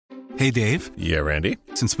Hey, Dave. Yeah, Randy?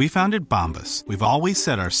 Since we founded Bombas, we've always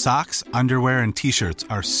said our socks, underwear, and T-shirts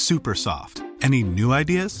are super soft. Any new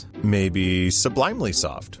ideas? Maybe sublimely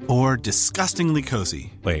soft. Or disgustingly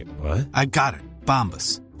cozy. Wait, what? I got it.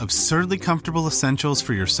 Bombas. Absurdly comfortable essentials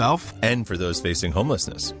for yourself and for those facing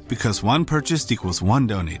homelessness. Because one purchased equals one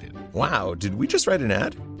donated. Wow, did we just write an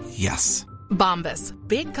ad? Yes. Bombas.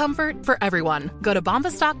 Big comfort for everyone. Go to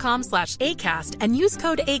bombas.com/ACAST and use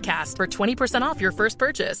code ACAST for 20% off your first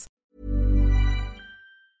purchase.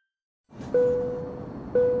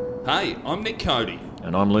 Hey, I'm Nick Cody.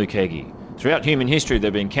 And I'm Luke Heggie. Throughout human history, there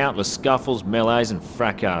have been countless scuffles, melees and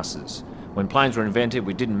fracasses. When planes were invented,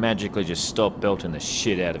 we didn't magically just stop belting the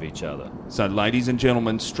shit out of each other. So ladies and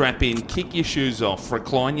gentlemen, strap in, kick your shoes off,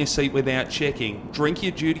 recline your seat without checking, drink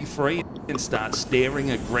your duty-free and start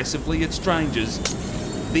staring aggressively at strangers.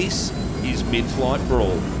 This is Mid-Flight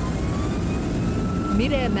Brawl.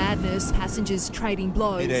 Mid-air madness, passengers trading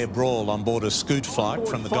blows. Mid-air brawl on board a Scoot flight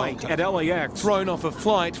from the Gold Coast. At LAX. Thrown off a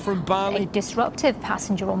flight from Bali. A disruptive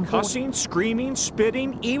passenger on board. Cussing, screaming,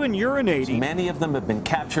 spitting, even urinating. Many of them have been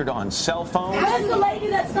captured on cell phones. Where's the lady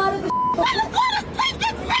that started the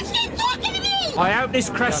I hope this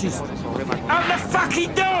crashes. Out the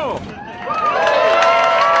fucking door!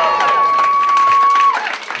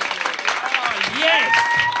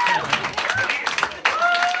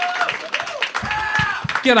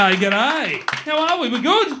 G'day. How are we? We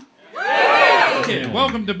good? Yeah.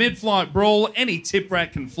 Welcome to Mid-Flight Brawl. Any tip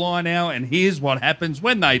rat can fly now, and here's what happens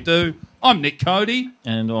when they do. I'm Nick Cody.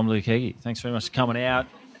 And I'm Luke Heggie. Thanks very much for coming out.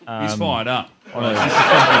 He's fired up. No,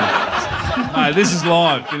 this is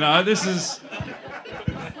live, you know.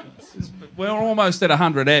 We're almost at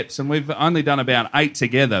 100 eps, and we've only done about 8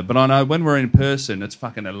 together, but I know when we're in person, it's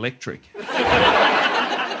fucking electric.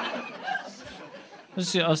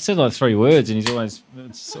 I've said like 3 words and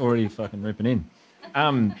it's already fucking ripping in.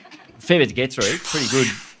 Fair bit to get through.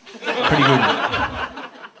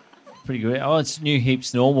 Pretty good. Oh, it's new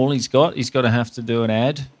Heaps Normal he's got. He's got to have to do an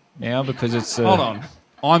ad now because it's... Hold on.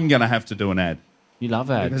 I'm going to have to do an ad. You love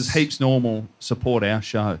ads. Because Heaps Normal support our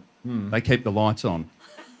show. They keep the lights on.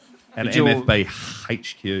 At But MFB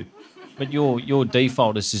HQ. But your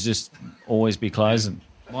default is to just always be closing.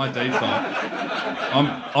 My default...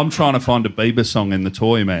 I'm trying to find a Bieber song in the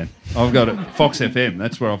toy, man. I've got it. Fox FM,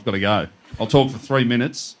 that's where I've got to go. I'll talk for 3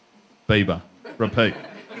 minutes. Bieber. Repeat.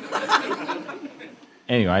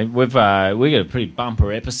 Anyway, we got a pretty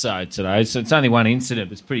bumper episode today. So it's only one incident,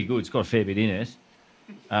 but it's pretty good. It's got a fair bit in it.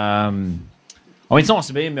 I mean, it's nice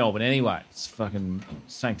to be in Melbourne anyway. It's fucking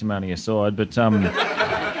sanctimony aside, but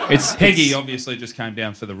it's Heggie obviously just came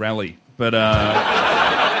down for the rally, but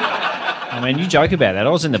I mean, you joke about that. I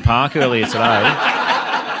was in the park earlier today,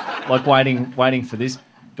 like waiting for this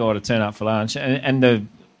guy to turn up for lunch, and the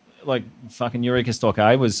fucking Eureka Stock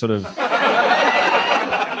A was sort of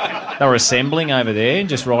they were assembling over there and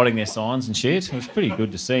just writing their signs and shit. It was pretty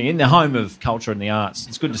good to see in the home of culture and the arts.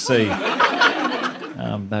 It's good to see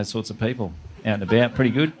those sorts of people out and about.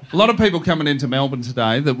 Pretty good. A lot of people coming into Melbourne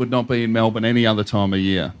today that would not be in Melbourne any other time of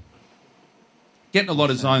year. Getting a lot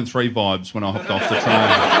of Zone 3 vibes when I hopped off the train.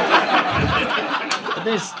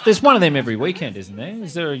 There's one of them every weekend, isn't there?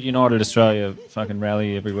 Is there a United Australia fucking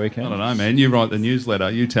rally every weekend? I don't know, man. You write the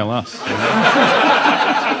newsletter. You tell us.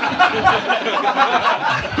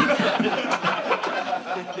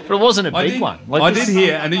 But it wasn't a big one. I did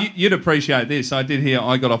hear, and you'd appreciate this, I did hear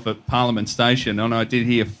I got off at Parliament Station and I did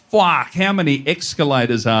hear, fuck, how many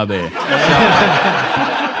escalators are there?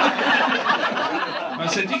 I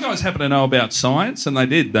said, do you guys happen to know about science? And they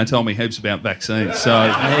did. They told me heaps about vaccines.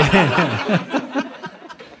 So...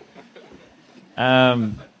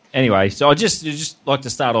 Anyway, so I just like to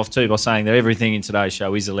start off too by saying that everything in today's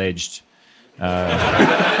show is alleged.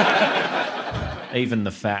 Even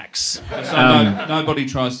the facts. So nobody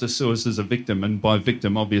tries to sue us as a victim, and by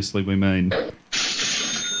victim, obviously, we mean...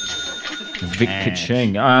 Vic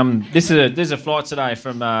Kaching. There's a flight today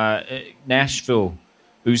from Nashville,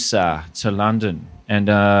 USA to London, and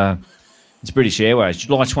it's British Airways,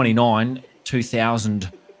 July 29,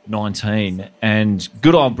 2019, and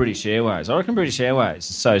good old British Airways. I reckon British Airways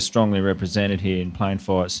is so strongly represented here in plane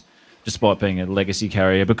fights, despite being a legacy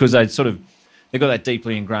carrier, because they've got that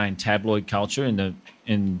deeply ingrained tabloid culture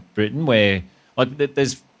in Britain where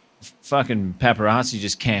there's fucking paparazzi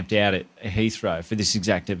just camped out at Heathrow for this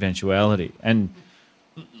exact eventuality, and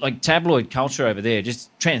tabloid culture over there just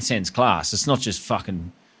transcends class. It's not just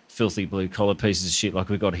fucking filthy blue collar pieces of shit like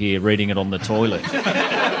we got here reading it on the toilet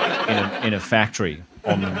in a factory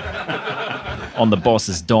on the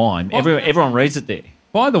boss's dime. Everyone reads it there.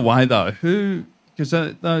 By the way, though, because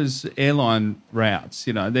those airline routes,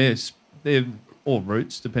 they're or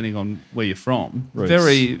roots, depending on where you're from. Roots.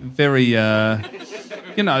 Very, very,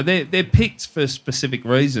 they're picked for specific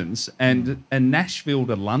reasons. And Nashville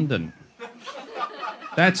to London,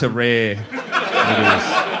 that's a rare... It is.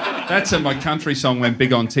 That's my country song went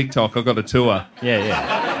big on TikTok. I got a tour. Yeah.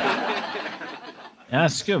 Yeah,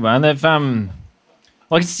 it's good, man. They've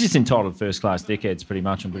it's just entitled First Class Dickheads pretty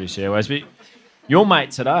much on British Airways. But your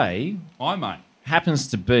mate today, My mate. happens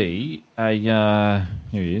to be a here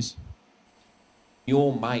he is.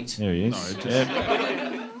 Your mate. There he is. No, Yep.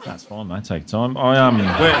 That's fine, mate. Take time.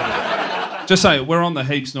 Just say we're on the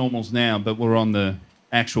heaps normals now, but we're on the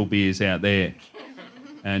actual beers out there.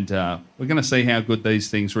 And we're going to see how good these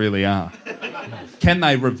things really are. Can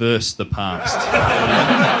they reverse the past?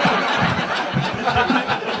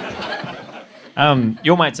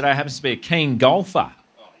 Your mate today happens to be a keen golfer.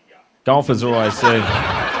 Golfers are always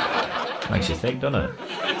makes you think, doesn't it?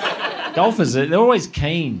 Golfers, they're always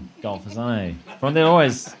keen. Golfers, aren't they? They're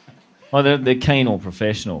always they're keen or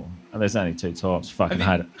professional. And there's only two types. Fucking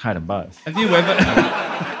hate them both. Have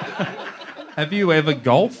you ever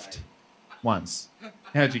golfed? Once.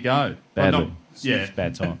 How'd you go? Badly. Yeah.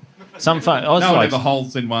 Bad time. Some fun. No one ever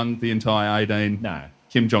holds in one the entire 18. No.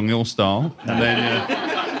 Kim Jong-il style. No. And then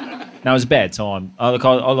No, it was a bad time. I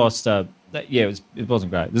lost. It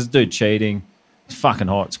wasn't great. There's a dude cheating. It's fucking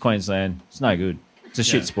hot. It's Queensland. It's no good. It's a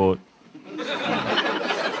shit sport.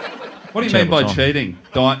 What do you mean by cheating?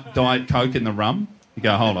 Diet Coke in the rum? You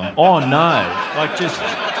go, hold on. Oh no! Like just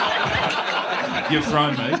You've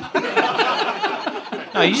thrown me.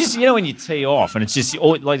 no. You just when you tee off and it's just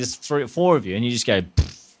there's 3 or 4 of you and you just go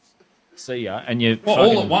see ya and you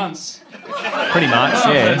all at once. Pretty much,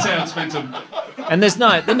 yeah. That's how it's meant to. And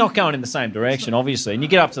they're not going in the same direction, obviously. And you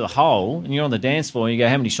get up to the hole and you're on the dance floor and you go,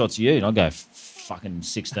 how many shots are you? And I'll go, fucking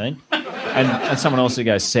 16. And someone else will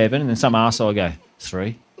go 7. And then some arsehole will go,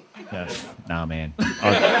 3. Go, nah, man.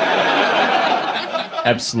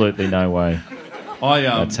 Absolutely no way.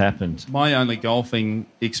 That's happened. My only golfing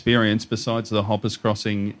experience, besides the Hoppers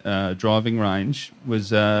Crossing driving range,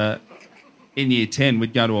 was in year 10.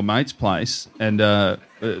 We'd go to a mate's place and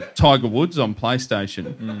Tiger Woods on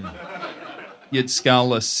PlayStation. You'd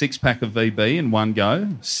scull a 6-pack of VB in one go,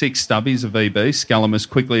 6 stubbies of VB, scull them as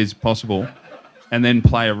quickly as possible, and then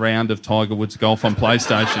play a round of Tiger Woods golf on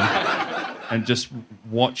PlayStation and just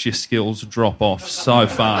watch your skills drop off so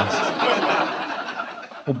fast.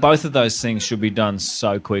 Well, both of those things should be done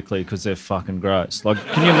so quickly because they're fucking gross. Like,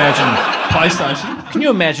 can you imagine... PlayStation? Can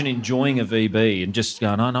you imagine enjoying a VB and just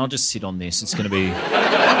going, oh, no, I'll just sit on this. It's going to be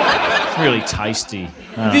really tasty.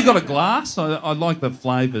 Have you got a glass? I like the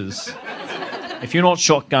flavours. If you're not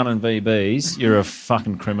shotgunning VBs, you're a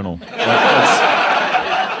fucking criminal.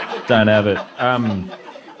 Don't have it.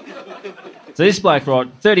 So this bloke,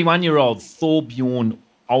 right, 31-year-old Thorbjorn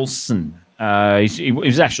Olsen. He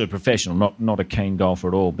was actually a professional, not a keen golfer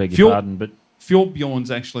at all, beg your pardon. But Fjordbjorn's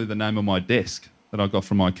actually the name of my desk that I got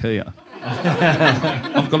from IKEA.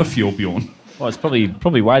 I've got a Fjordbjorn. Well, it's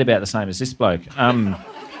probably weighed about the same as this bloke.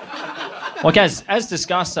 Like as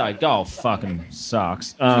discussed, though, golf fucking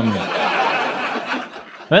sucks.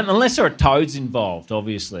 But unless there are toads involved,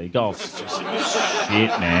 obviously, golf's just shit,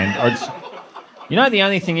 man. The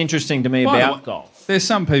only thing interesting to me about golf... There's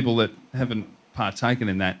some people that haven't partaken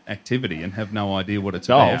in that activity and have no idea what it's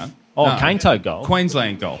golf? about. Oh, cane toad golf?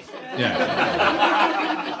 Queensland golf,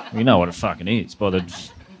 yeah. You know what it fucking is by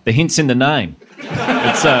the hints in the name.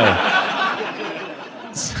 It's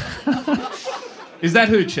Is that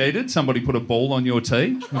who cheated? Somebody put a ball on your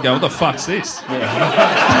tee? You go, what the fuck's this?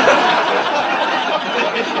 Yeah.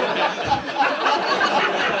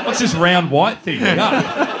 What's this round white thing?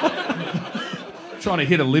 Trying to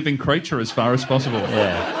hit a living creature as far as possible.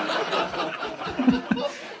 Yeah.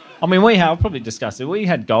 I mean, we have probably discussed it. We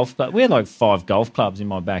had we had like 5 golf clubs in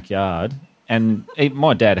my backyard, and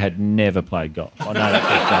my dad had never played golf. I know that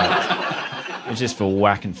for a fact. It was just for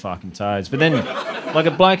whacking fucking toads. But then, like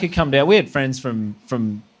a bloke had come down. We had friends from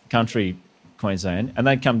country Queensland, and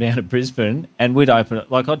they'd come down to Brisbane, and we'd open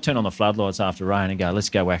it. Like I'd turn on the floodlights after rain and go, "Let's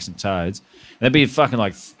go whack some toads." And there'd be fucking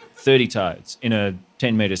like 30 toads in a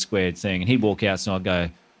 10-metre squared thing, and he'd walk out, and I'd go,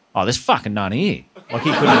 "Oh, there's fucking none here." Like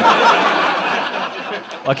he couldn't.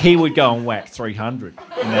 Like he would go and whack 300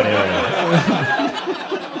 in that area.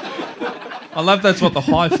 I love that's what the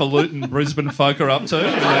highfalutin Brisbane folk are up to.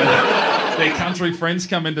 Their country friends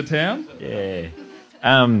come into town. Yeah.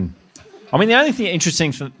 I mean, the only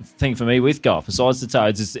interesting thing for me with golf, besides the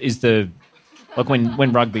toads, is the like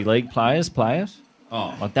when rugby league players play it.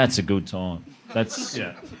 Oh, like that's a good time. That's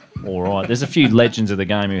all right. There's a few legends of the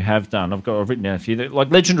game who have done. I've written down a few,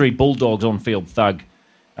 like legendary Bulldogs on-field thug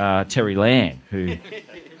Terry Lamb, who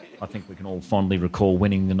I think we can all fondly recall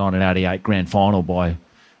winning the 1988 grand final by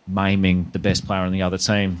maiming the best player on the other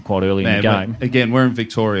team quite early in the game. Again, we're in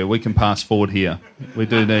Victoria. We can pass forward here. We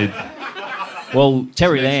do need... Well,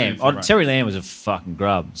 Terry Lamb was a fucking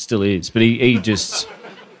grub, still is, but he just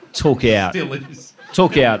took out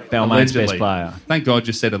Balmain's best player. Thank God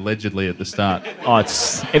you said allegedly at the start. Oh,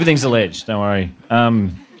 everything's alleged. Don't worry.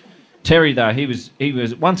 Terry though, he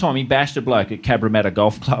was one time he bashed a bloke at Cabramatta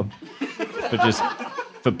Golf Club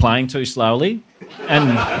for playing too slowly,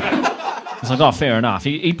 and I was like, oh, fair enough.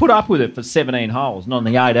 He put up with it for 17 holes, not on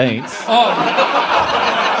the 18th.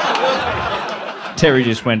 Terry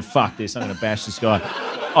just went, fuck this, I'm going to bash this guy.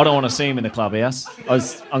 I don't want to see him in the clubhouse. I'm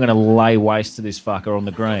going to lay waste to this fucker on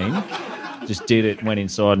the green. Just did it, went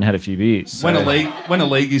inside and had a few beers. So. When a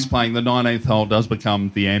league is playing, the 19th hole does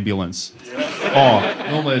become the ambulance.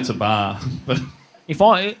 Normally it's a bar. But if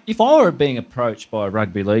I were being approached by a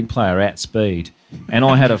rugby league player at speed and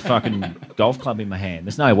I had a fucking golf club in my hand,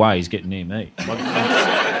 there's no way he's getting near me.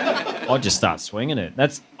 I'd just start swinging it.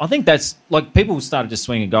 I think that's like people started to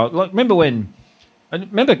swing a golf. Like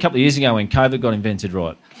remember a couple of years ago when COVID got invented,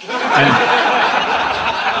 right? And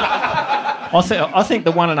I think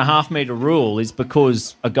the 1.5 metre rule is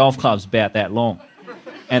because a golf club's about that long.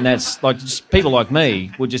 And that's like just people like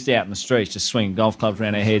me were just out in the streets just swinging golf clubs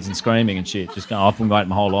around our heads and screaming and shit. Just going, I've been waiting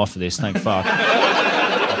my whole life for this, thank fuck.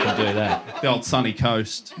 I can do that. The old sunny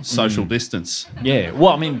coast, social distance. Yeah,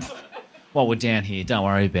 well, I mean, while we're down here, don't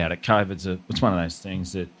worry about it. It's one of those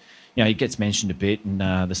things that, you know, it gets mentioned a bit and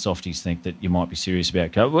the softies think that you might be serious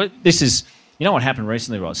about COVID. Well, this is, you know what happened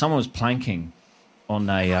recently, right? Someone was planking on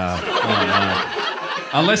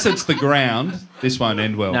unless it's the ground, this won't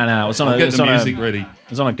end well. No, it's on get the music ready. It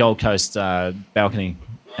was on a Gold Coast balcony,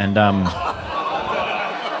 and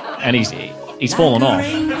he's fallen off.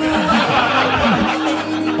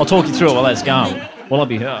 I'll talk you through it while that's going. Well, I'll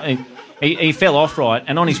be he fell off right,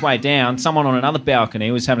 and on his way down, someone on another balcony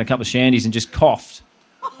was having a couple of shandies and just coughed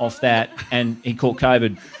off that, and he caught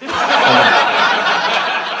COVID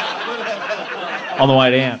on the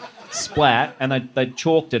way down. Splat, and they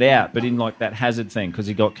chalked it out, but in like that hazard thing because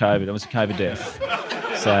he got COVID. It was a COVID death.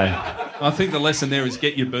 So I think the lesson there is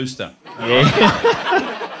get your booster.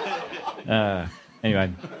 Yeah.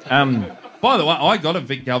 Anyway, by the way, I got a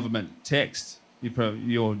Vic government text.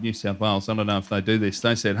 You're New South Wales. I don't know if they do this.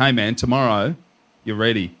 They said, "Hey man, tomorrow you're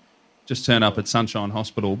ready. Just turn up at Sunshine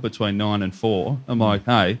Hospital between 9 and 4." I'm like,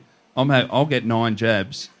 "Hey, I'll get 9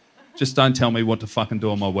 jabs. Just don't tell me what to fucking do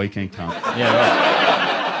on my weekend, cunt." Yeah, right.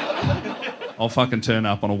 I'll fucking turn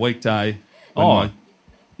up on a weekday. Yeah.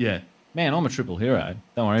 Man, I'm a triple hero.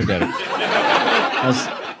 Don't worry about it.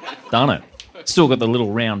 I've done it. Still got the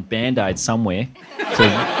little round Band-Aid somewhere.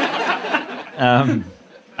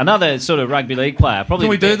 Another sort of rugby league player. Probably.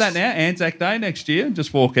 Can we do that now? Anzac Day next year?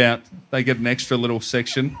 Just walk out. They get an extra little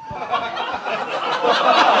section.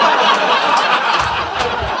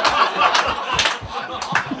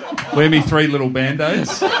 Wear me 3 little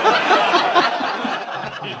Band-Aids.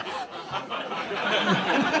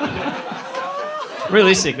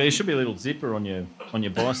 Realistically, there should be a little zipper on your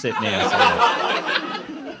bicep now.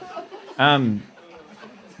 So.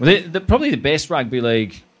 Probably the best rugby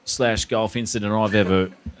league / golf incident I've ever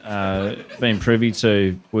been privy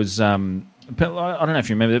to was I don't know if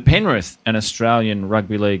you remember the Penrith, an Australian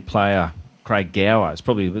rugby league player, Craig Gower. It's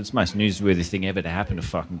probably the most newsworthy thing ever to happen to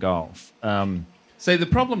fucking golf. See, the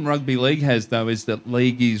problem rugby league has though is that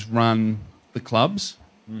leagueies run the clubs.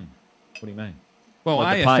 What do you mean? Well,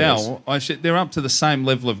 like AFL, they're up to the same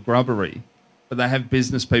level of grubbery, but they have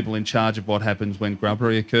business people in charge of what happens when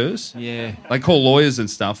grubbery occurs. Yeah. They call lawyers and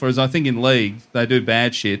stuff, whereas I think in league, they do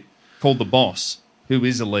bad shit, called the boss, who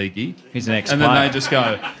is a leaguey. He's an ex-player. And then they just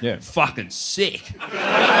go, fucking sick.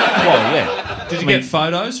 Well, yeah. Did you get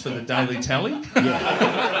photos for the Daily Tally?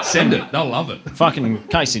 Yeah. Send it. They'll love it. Fucking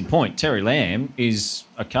case in point, Terry Lamb is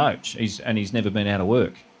a coach, he's never been out of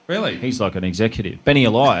work. Really? He's like an executive. Benny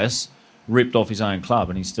Elias ripped off his own club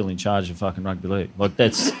and he's still in charge of fucking rugby league. Like,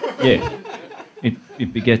 that's, yeah,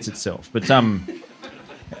 it begets itself. But,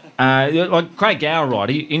 like Craig Gower, right,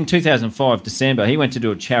 in 2005, December, he went to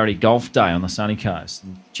do a charity golf day on the sunny coast.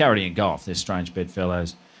 And charity and golf, they're strange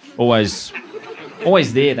bedfellows. Always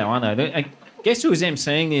there, though, aren't they? Guess who was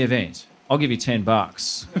emceeing the event? I'll give you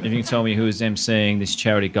 $10 if you can tell me who was emceeing this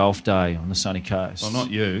charity golf day on the sunny coast. Well,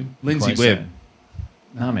 not you. Lindsay Webb.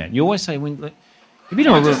 No, man. You always say... Have you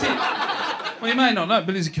done well, you may not know,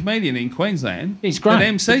 but he's a comedian in Queensland. He's great.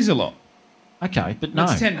 That MCs a lot. Okay, but no.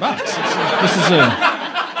 It's $10. This is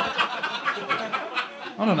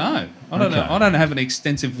I don't know. I don't have an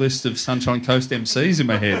extensive list of Sunshine Coast MCs in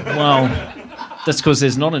my head. Well, that's because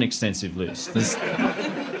there's not an extensive list.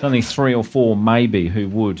 There's only 3 or 4 maybe who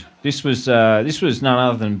would. This was none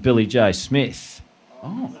other than Billy J. Smith.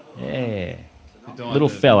 Oh. Yeah. Little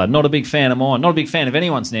fella. Not a big fan of mine. Not a big fan of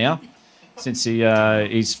anyone's now, since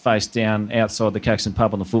he's face down outside the Caxton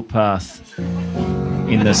pub on the footpath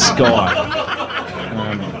in the sky.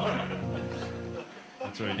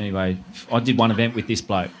 Anyway, I did one event with this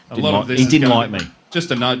bloke. He didn't like me. Just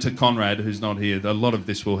a note to Conrad, who's not here. A lot of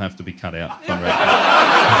this will have to be cut out, Conrad.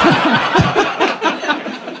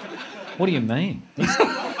 What do you mean?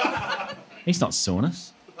 He's not suing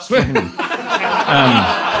us. Anyway.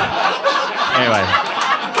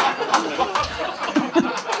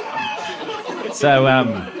 So,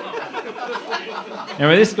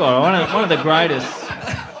 anyway, this guy, one of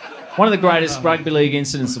the greatest rugby league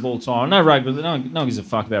incidents of all time. No one gives a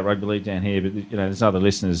fuck about rugby league down here, but there's other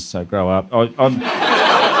listeners, so grow up.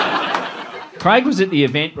 Craig was at the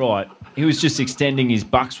event, right? He was just extending his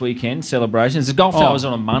Bucks weekend celebrations. The golf day was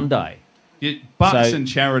on a Monday. Yeah, Bucks and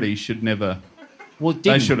charity should never. Well,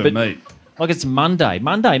 they shouldn't meet. Like it's Monday.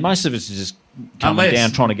 Most of us are just coming down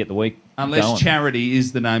trying to get the week unless going. Charity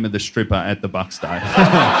is the name of the stripper at the Bucks day.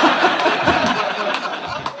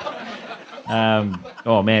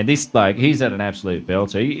 Oh man, this bloke, he's at an absolute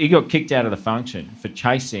belter. He got kicked out of the function for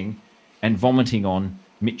chasing and vomiting on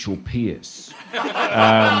Mitchell Pearce,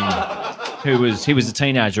 who was a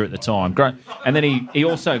teenager at the time. And then he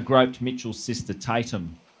also groped Mitchell's sister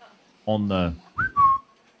Tatum on the,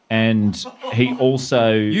 and he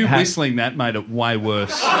also whistling that made it way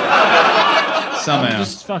worse. Somehow, I'm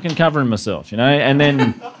just fucking covering myself, and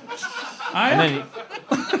then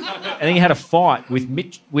he had a fight with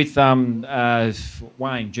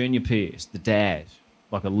Wayne Junior Pearce, the dad,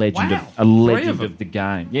 like a legend of the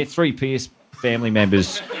game. Yeah, 3 Pearce family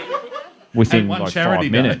members within like 5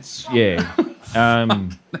 minutes. Day. Yeah.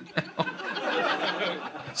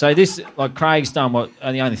 So this, like Craig's done what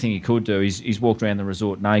the only thing he could do is he's walked around the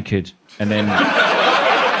resort naked, and then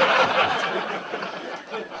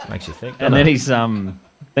makes you think. And then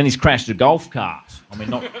he's crashed a golf cart. I mean,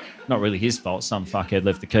 not really his fault. Some fuckhead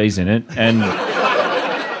left the keys in it, and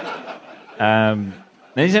then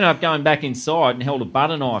he's ended up going back inside and held a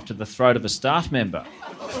butter knife to the throat of a staff member,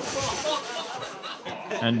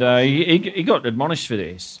 and he got admonished for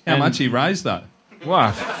this. How much he raised though?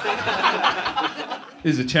 What?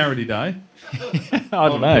 It's a charity day. I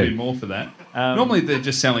don't know. Put more for that. Normally they're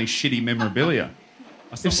just selling shitty memorabilia.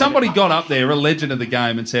 If somebody got up there, a legend of the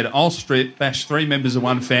game, and said, "I'll strip, bash 3 members of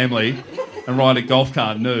one family, and ride a golf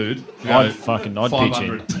cart nude," I'd pitch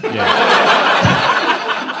in.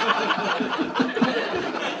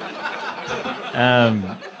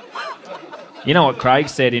 Yeah. You know what Craig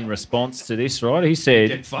said in response to this, right? He said,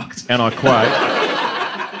 "Get fucked," and I quote.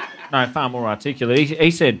 No, far more articulate.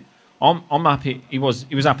 He said, "I'm up here." He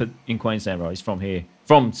was up in Queensland, right? He's from here.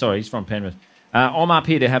 He's from Penrith. I'm up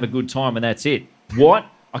here to have a good time, and that's it. What?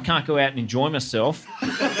 I can't go out and enjoy myself.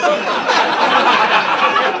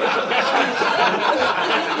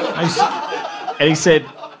 And he said,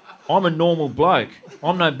 I'm a normal bloke.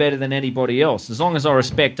 I'm no better than anybody else. As long as I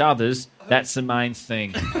respect others, that's the main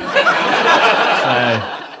thing.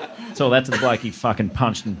 So that's the bloke he fucking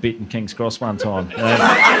punched and bit in King's Cross one time.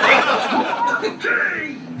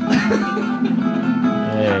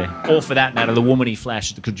 Yeah. Or for that matter, the woman he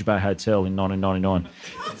flashed at the Coogee Bay Hotel in 1999.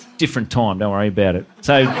 Different time, don't worry about it.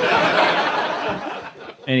 So,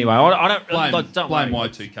 anyway, I don't... Blame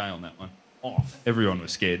Y2K on that one. Everyone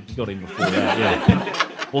was scared. You got him before that,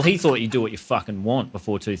 yeah. Well, he thought you do what you fucking want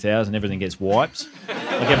before 2000. Everything gets wiped.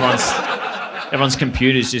 Like everyone's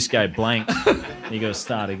computers just go blank. And you got to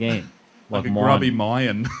start again. Like a grubby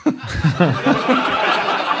Mayan.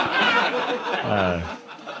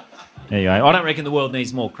 Anyway, I don't reckon the world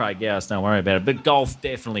needs more Craig Gowers, don't worry about it. But golf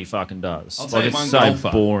definitely fucking does. It's so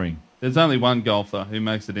boring. There's only one golfer who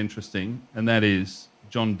makes it interesting, and that is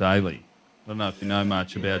John Daly. I don't know if you know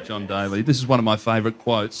much about John Daly. This is one of my favourite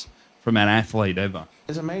quotes from an athlete ever.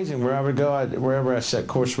 It's amazing. Where I would go, wherever I set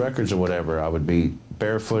course records or whatever, I would be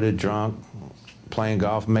barefooted, drunk, playing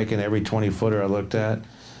golf, making every 20-footer I looked at.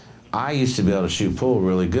 I used to be able to shoot pool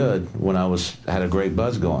really good when I had a great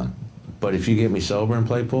buzz going. But if you get me sober and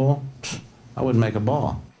play pool, I wouldn't make a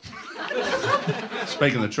ball.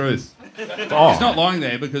 Speaking the truth. Oh. He's not lying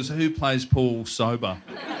there, because who plays pool sober?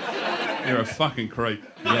 You're a fucking creep.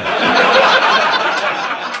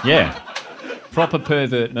 Yeah. Proper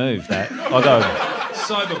pervert move, that. I go...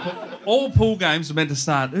 Sober pool. All pool games are meant to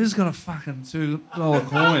start, who's got a fucking $2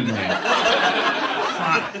 coin, man?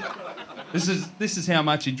 Fuck. This is how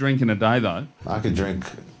much you drink in a day, though. I could drink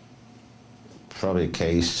probably a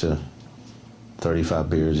case to 35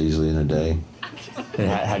 beers easily in a day. And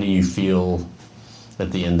how do you feel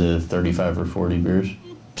at the end of 35 or 40 beers?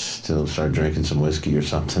 Still start drinking some whiskey or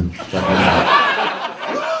something.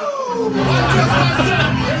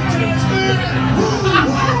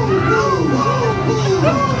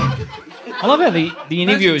 I love how the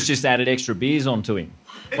interviewers just added extra beers onto him.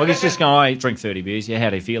 Like he's just going, I drink 30 beers. Yeah, how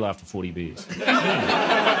do you feel after 40 beers? He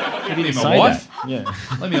didn't my say wife? that. Yeah.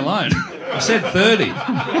 Leave me alone. I said 30.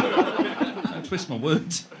 Don't twist my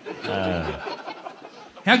words.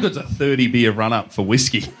 How good's a 30 beer run up for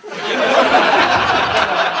whiskey?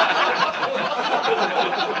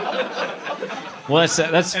 Well,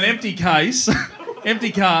 that's an empty case,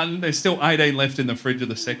 empty carton. There's still 18 left in the fridge of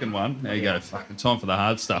the second one. There you go. Fucking time for the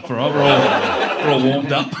hard stuff. All right, we're all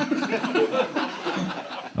warmed up.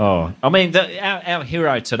 Oh, I mean, our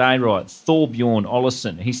hero today, right, Thorbjorn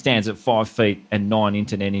Olesen, he stands at 5 feet and 9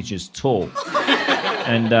 internet inches tall.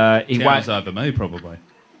 And he weighs over me, probably.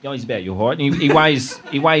 Yeah, he's about your height. And he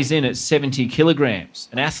weighs in at 70 kilograms,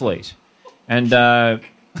 an athlete. And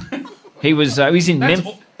he's in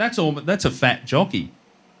Memphis. That's a fat jockey.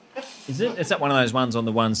 Is it? Is that one of those ones on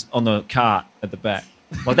the cart at the back?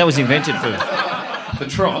 Like that was invented for the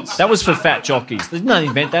trots. That was for fat jockeys. Didn't they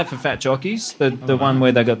invent that for fat jockeys? The one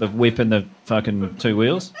where they got the whip and the fucking 2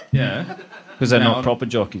 wheels. Yeah. Because they're not proper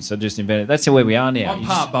jockeys. They just invented. That's where we are now. I'm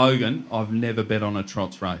part Bogan. I've never bet on a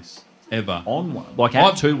trots race ever. On one, like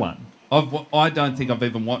out to one. I don't think I've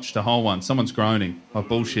even watched a whole one. Someone's groaning. Oh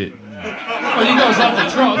bullshit. Well, you guys love the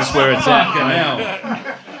trots. That's where it's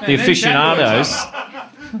at. The aficionados.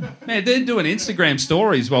 Man, they're doing Instagram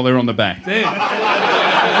stories while they're on the back.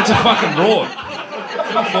 It's a fucking rort.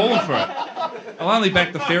 I'm falling for it. I'll only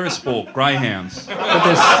back the Ferris sport, greyhounds.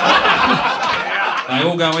 But they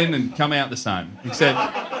all go in and come out the same.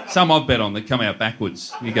 Except some I've bet on that come out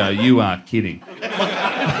backwards. You go, you are kidding.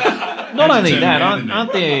 Not only that,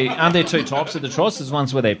 aren't there two types of the trots? There's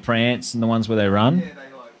ones where they prance and the ones where they run.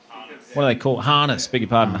 What do they call it? Harness, beg your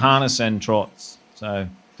pardon. Harness and trots. So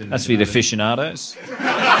that's for the aficionados.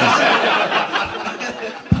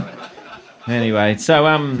 Anyway,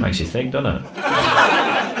 so makes you think, doesn't it?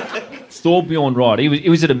 Thorbjorn, right? He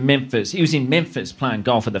was at Memphis. He was in Memphis playing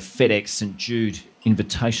golf at the FedEx St Jude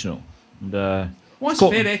Invitational. And, why's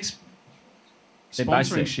FedEx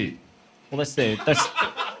sponsoring shit? Well,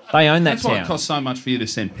 they own that That's town. why it costs so much for you to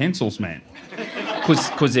send pencils, man.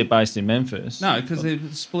 Because they're based in Memphis. No, because they're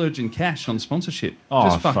splurging cash on sponsorship. Oh,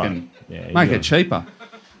 just fucking make it cheaper.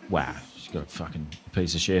 Wow, she's got a fucking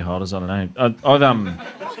piece of shareholders. I don't know.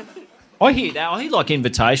 I hear that. I hear like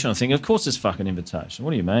invitation. I think, of course, it's fucking invitation.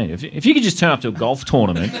 What do you mean? If you could just turn up to a golf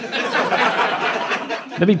tournament,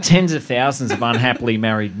 there'd be tens of thousands of unhappily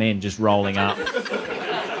married men just rolling up,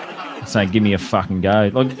 saying, "Give me a fucking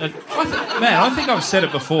go." Like, man, I think I've said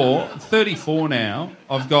it before. 34 now.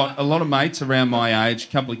 I've got a lot of mates around my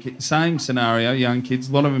age. Couple of kids, same scenario, young kids.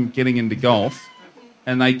 A lot of them getting into golf,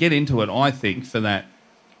 and they get into it. I think for that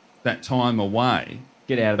time away.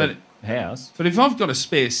 Get out of the house. But if I've got a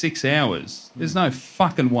spare 6 hours, there's no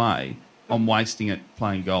fucking way I'm wasting it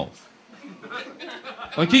playing golf.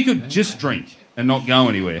 Like, you could just drink and not go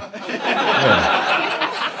anywhere.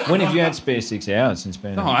 Yeah. When have you had spare 6 hours since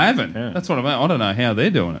being? No, I haven't. Parent? That's what I mean. I don't know how they're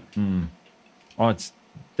doing it. Mm. Oh,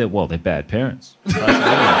 they're bad parents. You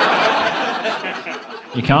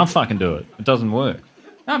can't fucking do it. It doesn't work.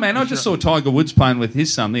 No, man, I just saw Tiger Woods playing with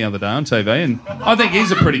his son the other day on TV, and I think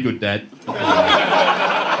he's a pretty good dad.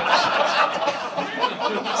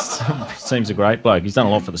 Seems a great bloke. He's done a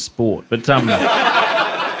lot for the sport. But so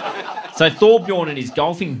Thorbjorn and his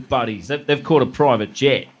golfing buddies, they've caught a private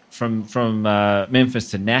jet from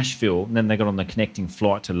Memphis to Nashville, and then they got on the connecting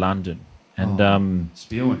flight to London. And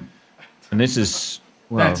spewing. And this is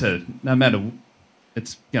no matter.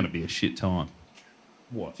 It's going to be a shit time.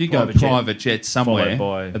 What? If you go private jet somewhere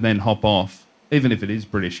and then hop off, even if it is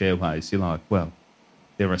British Airways, you're like, well,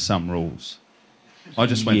 there are some rules. I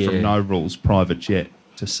just went from no rules, private jet,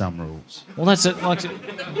 to some rules. Well, that's it. Like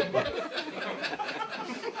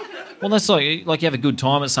you have a good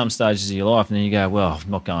time at some stages of your life, and then you go, well, I'm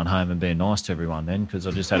not going home and being nice to everyone then because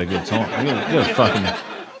I just had a good time. You're fucking...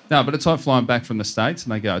 No, but it's like flying back from the States,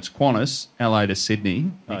 and they go, it's Qantas, LA to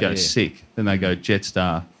Sydney. You go, sick. Then they go,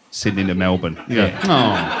 Jetstar, Sydney to Melbourne. You go,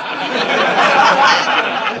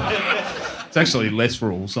 It's actually less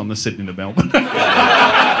rules on the Sydney to Melbourne.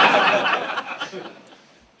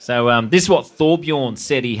 So this is what Thorbjorn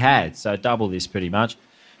said he had. So double this pretty much,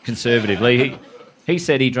 conservatively. He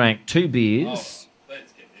said he drank 2 beers.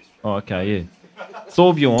 Oh, okay, yeah.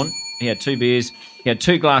 Thorbjorn, he had 2 beers. He had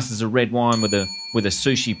 2 glasses of red wine with a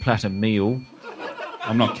sushi platter meal.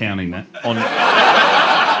 I'm not counting that.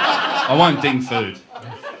 I won't ding food.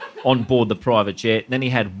 On board the private jet. Then he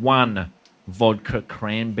had 1 vodka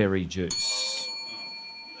cranberry juice.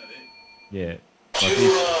 Yeah.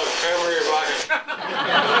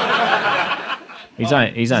 He's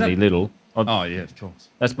only little. Oh, yeah, of course.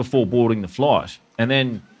 That's before boarding the flight. And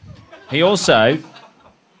then he also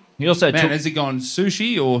Man, took... has he gone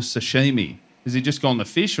sushi or sashimi? Has he just gone the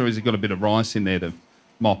fish, or has he got a bit of rice in there to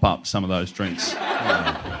mop up some of those drinks?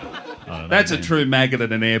 That's a true maggot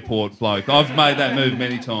at an airport bloke. I've made that move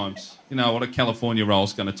many times. You know what? A California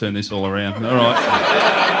roll's going to turn this all around. All right.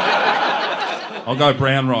 I'll go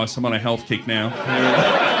brown rice. I'm on a health kick now.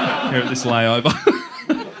 Here at this layover.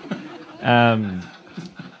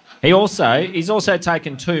 He's also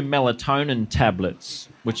taken 2 melatonin tablets,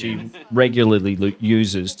 which he regularly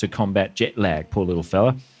uses to combat jet lag. Poor little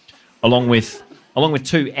fella, along with 2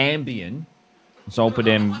 Ambien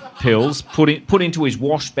Zolpidem pills put into his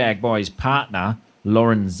wash bag by his partner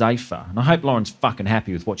Lauren Zafer. And I hope Lauren's fucking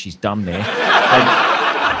happy with what she's done there.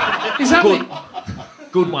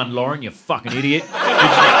 Good one, Lauren. You fucking idiot.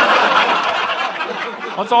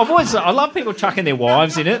 I love people chucking their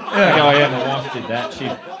wives in it. Yeah. Go, yeah, my wife did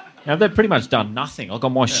that. They've pretty much done nothing. I got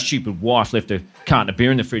my stupid wife left a carton of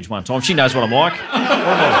beer in the fridge one time. She knows what I'm like. What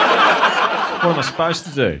am I supposed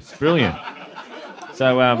to do? It's brilliant.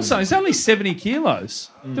 So, also, he's only 70 kilos.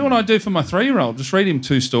 Do what I do for my 3-year-old. Just read him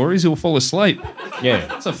 2 stories, he'll fall asleep. Yeah.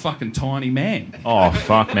 That's a fucking tiny man. Oh,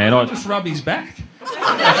 fuck, man. Just rub his back.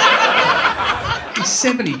 He's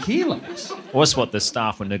 70 kilos. Well, that's what the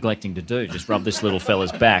staff were neglecting to do, just rub this little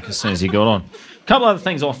fella's back as soon as he got on. A couple other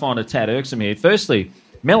things I find a tad irksome here. Firstly,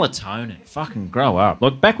 melatonin. Fucking grow up.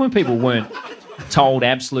 Like, back when people weren't told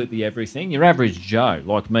absolutely everything, your average Joe,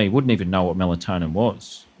 like me, wouldn't even know what melatonin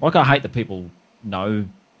was. Like, I hate that people know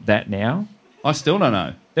that now. I still don't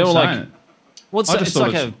know. They're all like,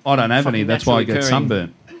 I don't have any. That's why I get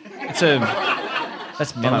sunburnt. That's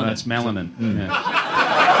melanin. That's melanin. Yeah.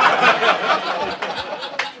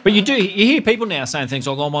 But you hear people now saying things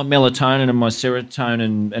like, "Oh, my melatonin and my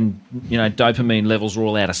serotonin and dopamine levels are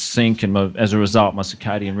all out of sync, and as a result, my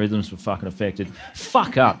circadian rhythms were fucking affected."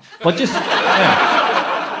 Fuck up. Like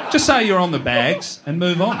just say you're on the bags and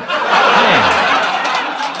move on. Yeah.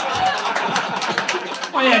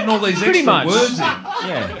 I adding all these Pretty extra much. words in.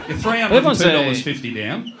 Yeah. You're $302.50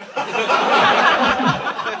 down.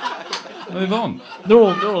 Move on. They're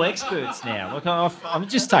all experts now. Like, I'm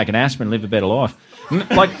just taking aspirin and live a better life.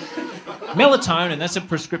 Like, melatonin, that's a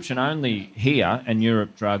prescription-only here and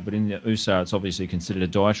Europe drug, but in the USA it's obviously considered a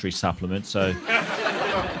dietary supplement, so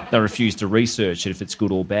they refuse to research it if it's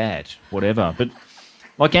good or bad, whatever. But,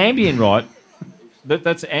 like Ambien, right,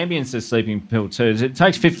 that's Ambien's a sleeping pill too. It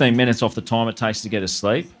takes 15 minutes off the time it takes to get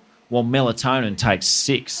asleep, while melatonin takes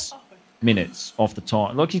 6 minutes off the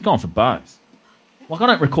time. Look, he's gone for both. Like, I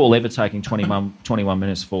don't recall ever taking 21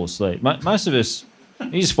 minutes to fall asleep. Most of us,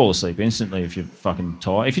 you just fall asleep instantly if you're fucking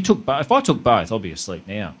tired. If I took both, I'll be asleep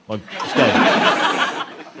now. Like,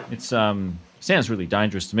 it's sounds really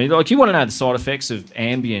dangerous to me. Like, you want to know the side effects of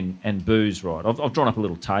Ambien and booze, right? I've drawn up a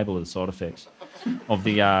little table of the side effects of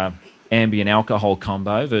the Ambien alcohol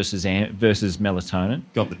combo versus melatonin.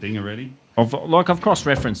 Got the ding already? I've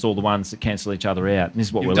cross-referenced all the ones that cancel each other out. And this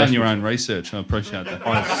is what You've done your own research. I appreciate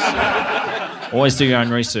that. Always do your own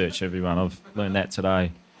research, everyone. I've learned that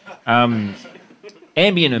today.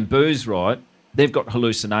 Ambien and booze, right, they've got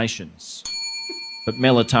hallucinations. But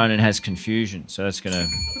melatonin has confusion, so that's going to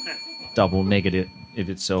double negative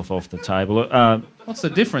itself off the table. What's the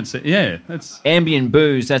difference? Yeah, that's... Ambien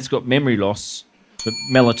booze, that's got memory loss, but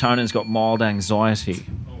melatonin's got mild anxiety.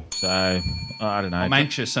 So, I don't know. I'm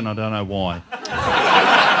anxious and I don't know why.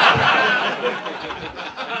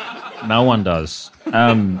 No one does.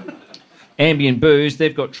 Ambien booze,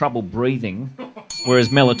 they've got trouble breathing, whereas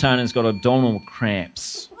melatonin's got abdominal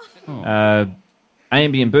cramps.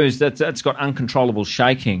 Ambien booze, that's got uncontrollable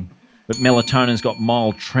shaking, but melatonin's got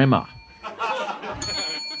mild tremor,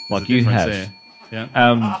 like you have. There.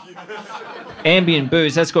 Yeah. Ambien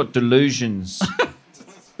booze, that's got delusions,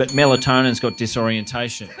 but melatonin's got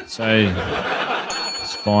disorientation. So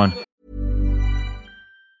it's fine.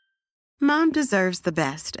 Mom deserves the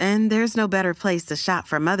best, and there's no better place to shop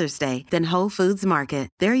for Mother's Day than Whole Foods Market.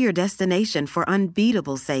 They're your destination for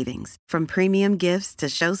unbeatable savings, from premium gifts to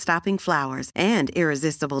show-stopping flowers and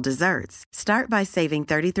irresistible desserts. Start by saving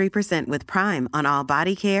 33% with Prime on all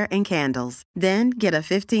body care and candles. Then get a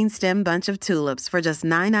 15-stem bunch of tulips for just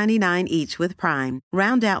 $9.99 each with Prime.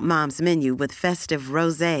 Round out Mom's menu with festive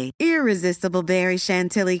rosé, irresistible berry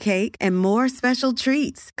chantilly cake, and more special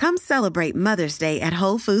treats. Come celebrate Mother's Day at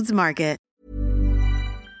Whole Foods Market.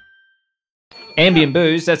 Ambien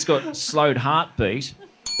booze, that's got slowed heartbeat,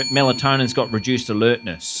 but melatonin's got reduced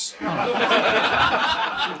alertness.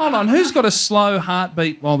 I Hold on, who's got a slow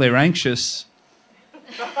heartbeat while they're anxious?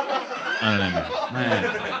 I don't know, man.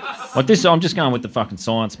 Like this, I'm just going with the fucking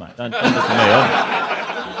science, mate. Don't look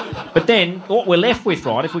at me. But then, what we're left with,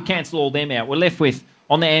 right, if we cancel all them out, we're left with,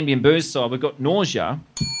 on the Ambien booze side, we've got nausea,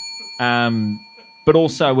 but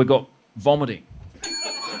also we've got vomiting.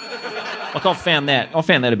 Like, I found that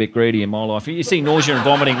a bit greedy in my life. You see, nausea and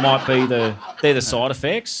vomiting might be they're the side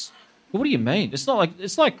effects. But what do you mean? It's like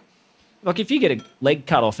if you get a leg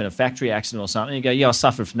cut off in a factory accident or something, you go, yeah, I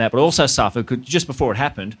suffered from that, but I also suffered because just before it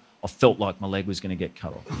happened, I felt like my leg was going to get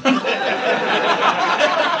cut off.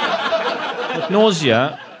 Look,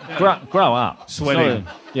 nausea, grow up. Sweating.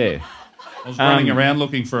 Yeah. I was running around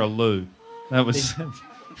looking for a loo. That was...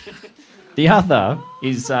 The other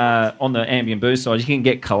is on the Ambien booze side, you can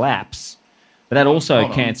get collapse, but that also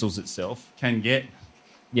cancels itself. Can get?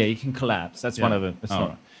 Yeah, you can collapse. That's one of the...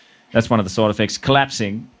 That's one of the side effects.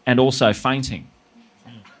 Collapsing and also fainting.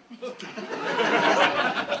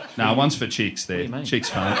 No, one's for chicks there. Chicks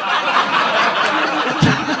faint.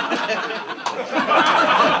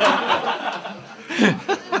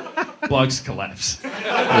 Blokes collapse.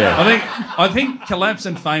 Yeah. I think collapse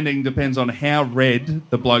and fainting depends on how red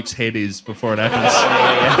the bloke's head is before it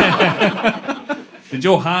happens. Did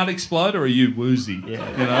your heart explode or are you woozy? Yeah.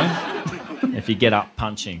 You know? If you get up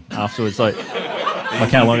punching afterwards, like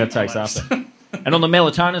how long it takes after. And on the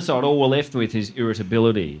melatonin side, all we're left with is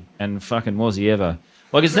irritability. And fucking was he ever.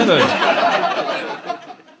 Like, it's never...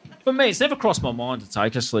 For me, it's never crossed my mind to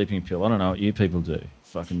take a sleeping pill. I don't know what you people do.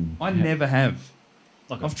 Fucking... I never have.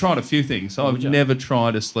 I've tried a few things. I've never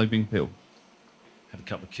tried a sleeping pill. Have a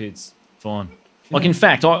couple of kids. Fine. Like, in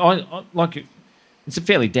fact, I like... It's a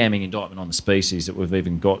fairly damning indictment on the species that we've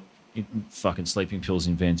even got fucking sleeping pills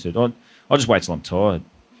invented. I'll just wait till I'm tired.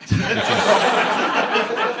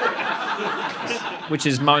 Which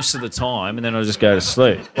is most of the time, and then I just go to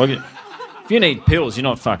sleep. Like, if you need pills, you're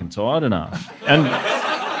not fucking tired enough.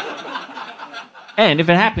 And if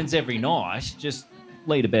it happens every night, just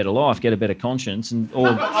lead a better life, get a better conscience,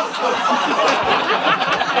 or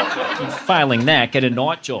failing that, get a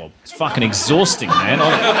night job. It's fucking exhausting, man.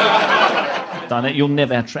 I've done it. You'll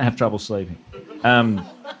never have trouble sleeping.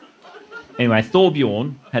 Anyway,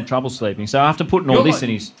 Thorbjorn had trouble sleeping, so after putting all this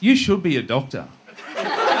in his... You should be a doctor.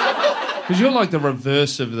 Because you're like the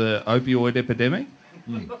reverse of the opioid epidemic.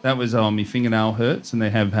 That was, my fingernail hurts and they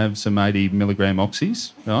have some 80 milligram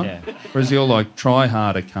oxys, right? Yeah. Whereas you're like, try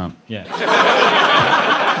harder, cunt. Yeah.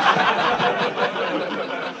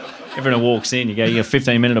 Everyone walks in, you go, you got a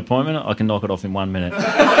 15-minute appointment? I can knock it off in 1 minute.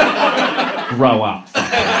 Grow up.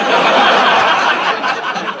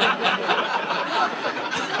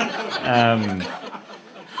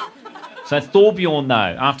 So Thorbjorn,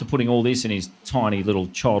 though, after putting all this in his tiny little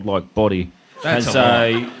childlike body, That's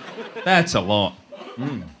a lot.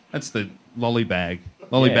 That's the lolly bag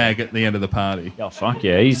at the end of the party. Oh fuck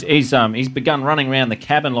yeah! He's begun running around the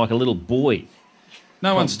cabin like a little boy.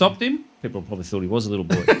 No one stopped him? People probably thought he was a little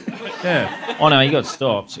boy. Yeah. Oh no, he got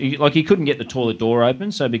stopped. He couldn't get the toilet door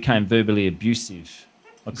open, so he became verbally abusive.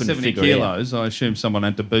 I couldn't 70 figure kilos. I assume someone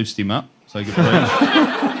had to boost him up so he could breathe.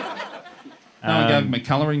 No one gave him a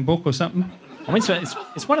colouring book or something? I mean,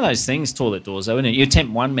 it's one of those things, toilet doors, though, isn't it? You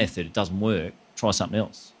attempt one method, it doesn't work, try something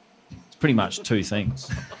else. It's pretty much two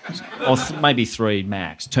things. Or maybe three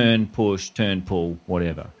max. Turn, push, turn, pull,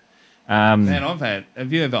 whatever. Man,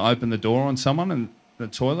 have you ever opened the door on someone in the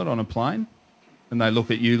toilet on a plane and they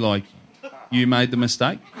look at you like you made the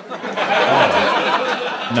mistake?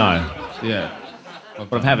 No. Yeah.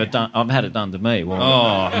 But I've had it done to me.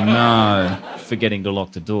 Well, no. Forgetting to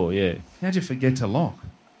lock the door, yeah. How'd you forget to lock?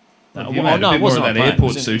 No, you made a bit it more of wasn't that on a plane.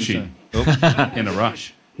 airport It was sushi in a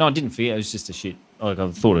rush. No, I didn't forget. It was just a shit. Like, I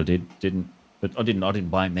thought I didn't. But I didn't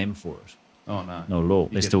blame them for it. Oh, no. Not at all.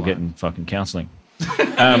 They're still blamed. getting fucking counselling.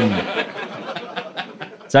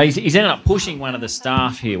 So he's ended up pushing one of the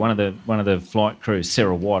staff here, one of the flight crew,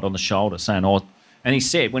 Sarah White, on the shoulder, saying, "Oh," and he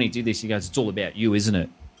said when he did this, he goes, "It's all about you, isn't it?"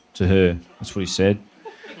 To her, that's what he said.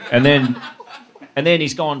 And then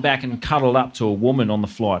he's gone back and cuddled up to a woman on the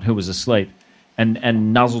flight who was asleep,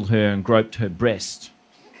 and nuzzled her and groped her breast.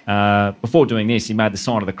 Before doing this, he made the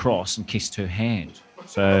sign of the cross and kissed her hand.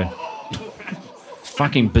 So,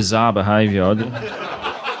 fucking bizarre behaviour.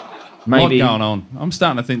 Maybe a lot going on. I'm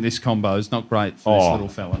starting to think this combo is not great for this little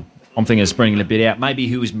fella. I'm thinking of bringing a bit out. Maybe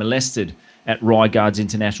he was molested at Rygaard's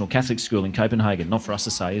International Catholic School in Copenhagen. Not for us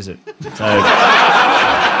to say, is it?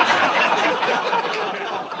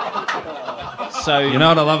 So you know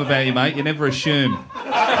what I love about you, mate? You never assume.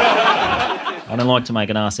 I don't like to make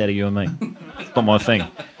an ass out of you and me. It's not my thing.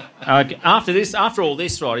 After all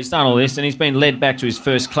this, right, he's done all this and he's been led back to his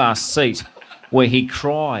first class seat where he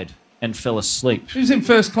cried and fell asleep. He was in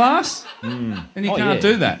first class, and you can't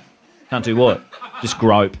do that. Can't do what? Just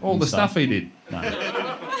grope. All the stuff he did. No.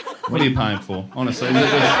 What are you paying for, honestly?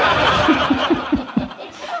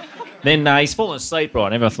 Then he's fallen asleep,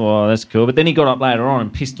 right? Everyone thought, oh, that's cool. But then he got up later on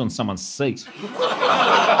and pissed on someone's seat.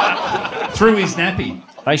 Through his nappy.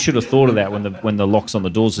 They should have thought of that when the locks on the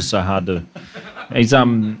doors are so hard to... He's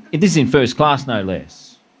this is in first class, no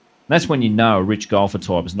less. That's when you know a rich golfer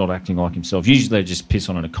type is not acting like himself. Usually they just piss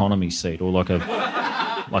on an economy seat or like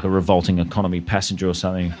a revolting economy passenger or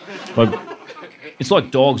something. Like, it's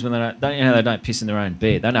like dogs when they don't piss in their own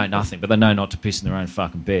bed. They know nothing, but they know not to piss in their own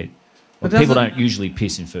fucking bed. Like, people don't usually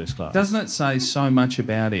piss in first class. Doesn't it say so much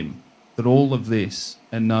about him that all of this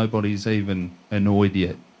and nobody's even annoyed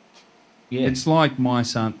yet? Yeah. It's like my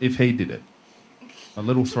son, if he did it, a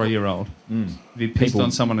little 3-year-old, if he pissed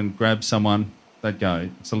on someone and grabbed someone, they'd go,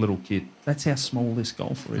 it's a little kid. That's how small this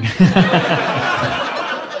golfer is.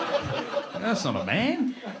 That's not a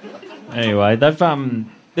man. Anyway, they've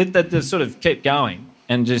sort of kept going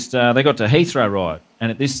and just they got to Heathrow, right?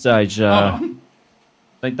 And at this stage, they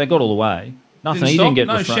got all the way. Nothing. He didn't get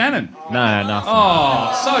no Shannon. No, nothing.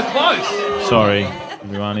 Oh, so close. Sorry,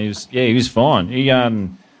 everyone. He was fine. He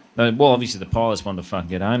obviously the pilots wanted to fucking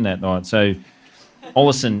get home that night, so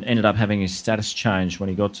Ollison ended up having his status changed when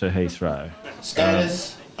he got to Heathrow.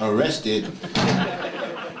 Status arrested.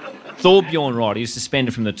 Thorbjorn Wright, he was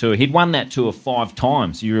suspended from the tour. He'd won that tour 5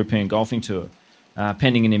 times, the European Golfing Tour.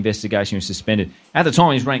 Pending an investigation, he was suspended. At the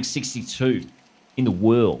time, he was ranked 62 in the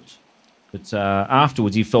world. But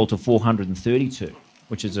afterwards, he fell to 432,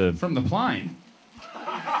 which is a... From the plane?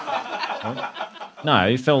 No,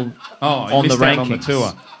 he fell on the rankings. On the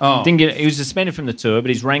tour. Oh. He was suspended from the tour, but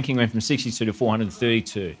his ranking went from 62 to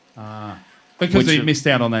 432. Because he missed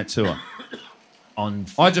out on that tour.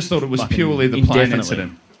 I just thought it was purely the plane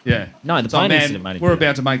incident. Yeah. No, the plane incident, mate. We're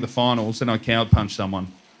about to make the finals, and I cow-punched someone.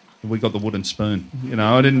 We got the wooden spoon. You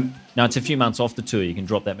know, I didn't... No, it's a few months off the tour. You can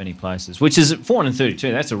drop that many places, which is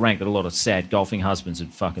 432. That's a rank that a lot of sad golfing husbands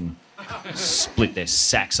would fucking split their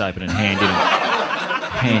sacks open and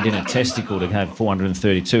hand in a testicle to have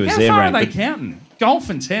 432 as their rank. How far are they counting?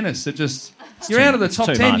 Golf and tennis are just... You're out of the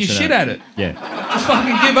top 10, you shit at it. Yeah. Just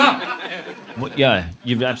fucking give up. Well, yeah,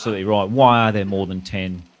 you're absolutely right. Why are there more than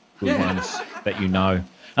 10 good ones that you know?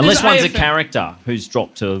 Unless one's a character who's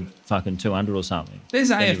dropped to fucking 200 or something.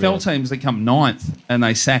 There's AFL teams that come 9th and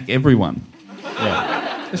they sack everyone.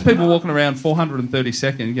 Yeah. There's people walking around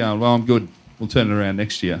 432nd going, well, I'm good. We'll turn it around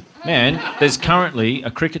next year. Man, there's currently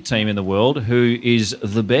a cricket team in the world who is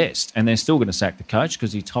the best, and they're still going to sack the coach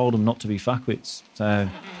because he told them not to be fuckwits. So,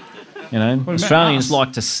 you know, Australians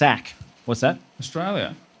like to sack. What's that?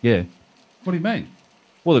 Australia? Yeah. What do you mean?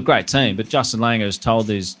 Well, a great team, but Justin Langer has told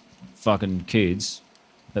these fucking kids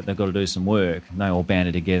that they've got to do some work. And they all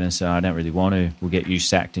banded together and said, I don't really want to. We'll get you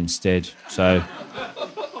sacked instead. So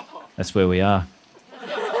that's where we are.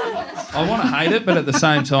 I want to hate it, but at the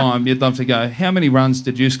same time, you'd love to go, how many runs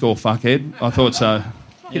did you score, fuckhead? I thought so.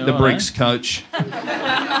 Hit the bricks, coach.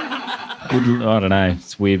 I don't know.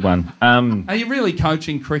 It's a weird one. Are you really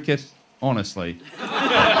coaching cricket? Honestly. They're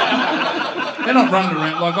not running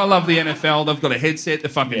around. Like, I love the NFL. They've got a headset. They're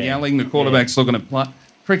fucking yelling. The quarterback's looking at play.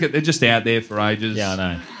 Cricket, they're just out there for ages. Yeah, I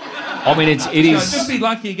know. I mean, it is... Just be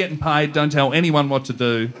lucky you're getting paid. Don't tell anyone what to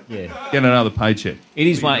do. Yeah. Get another paycheck. It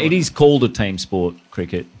is called a team sport,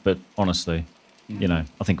 cricket, but honestly, you know,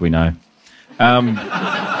 I think we know.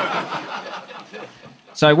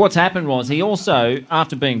 So what's happened was he also,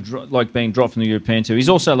 after being dropped from the European Tour, he's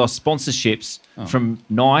also lost sponsorships from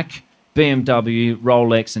Nike, BMW,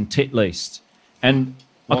 Rolex and Titleist. And...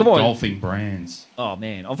 golfing brands. Oh,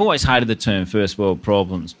 man. I've always hated the term first world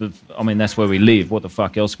problems, but, I mean, that's where we live. What the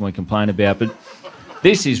fuck else can we complain about? But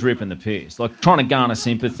this is ripping the piss. Like, trying to garner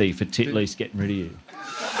sympathy for Titleist getting rid of you.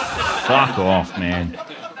 Fuck off, man.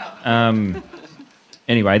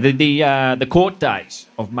 Anyway, the court date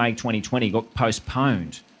of May 2020 got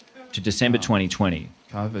postponed to December 2020.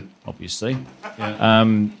 COVID. Obviously.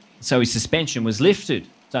 Yeah. So his suspension was lifted.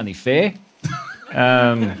 It's only fair.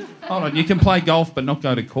 Hold on, you can play golf but not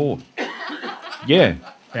go to court. Yeah.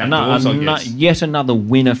 Outdoors, I guess. Yet another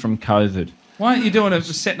winner from COVID. Why aren't you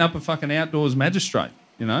setting up a fucking outdoors magistrate,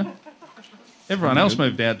 you know? Everyone else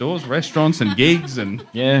moved outdoors, restaurants and gigs and...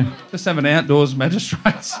 Yeah. Just have an outdoors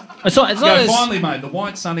magistrates. Finally, mate, the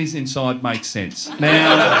white sunnies inside makes sense.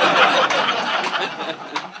 Now...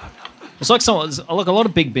 It's like a lot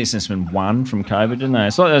of big businessmen won from COVID, didn't they?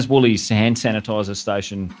 It's like those Woolies hand sanitizer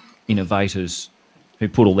station innovators who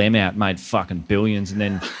put all them out, made fucking billions,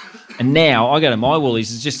 and now I go to my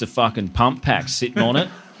Woolies, it's just a fucking pump pack sitting on it.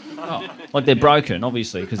 Like they're broken,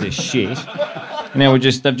 obviously, because they're shit. And now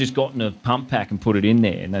they've just gotten a pump pack and put it in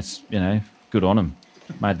there, and that's, good on them.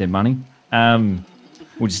 Made their money.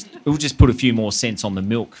 We'll just put a few more cents on the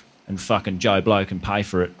milk, and fucking Joe Blow can pay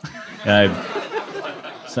for it.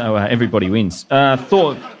 So everybody wins.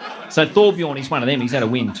 Thorbjorn, he's one of them. He's had a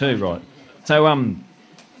win too, right? So on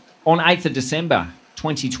 8th of December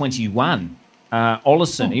 2021,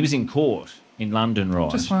 Ollison, he was in court in London,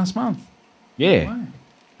 right? Just last month. Yeah. Wow.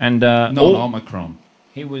 And not Omicron.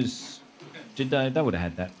 He was. They would have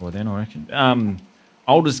had that by then, I reckon.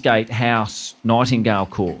 Aldersgate House, Nightingale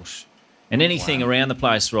Court, and anything around the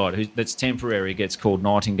place, right? That's temporary gets called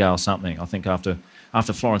Nightingale something. I think after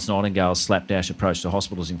Florence Nightingale's slapdash approach to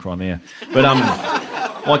hospitals in Crimea, but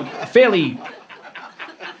like fairly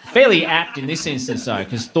apt in this instance though,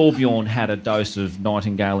 because Thorbjorn had a dose of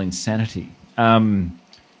Nightingale insanity.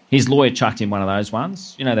 His lawyer chucked in one of those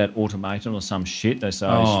ones, that automaton or some shit. They say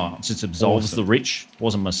it just absolves the rich.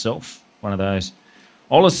 Wasn't myself, one of those.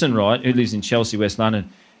 Ollison, right, who lives in Chelsea, West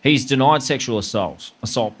London, he's denied sexual assault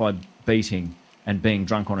by beating and being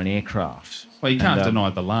drunk on an aircraft. Well, you can't deny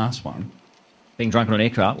the last one. Being drunk on an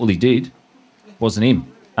aircraft? Well, he did. Wasn't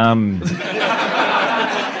him.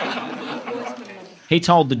 He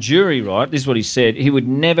told the jury, right, this is what he said, he would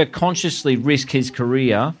never consciously risk his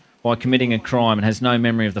career by committing a crime and has no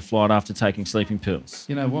memory of the flight after taking sleeping pills.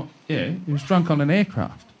 You know what? Yeah, he was drunk on an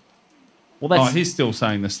aircraft. Well, he's still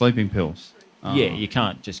saying the sleeping pills. Oh. Yeah, you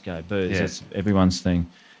can't just go birds. Yeah. That's everyone's thing.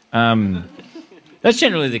 That's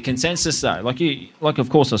generally the consensus, though. Like, of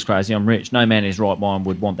course, I was crazy. I'm rich. No man in his right mind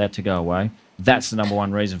would want that to go away. That's the number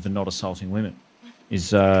one reason for not assaulting women,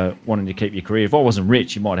 is wanting to keep your career. If I wasn't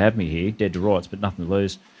rich, you might have me here, dead to rights, but nothing to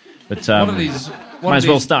lose. But might as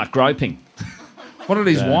well start groping. What did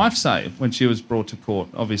his wife say when she was brought to court,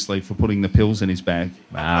 obviously, for putting the pills in his bag?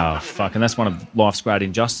 Oh, fucking, that's one of life's great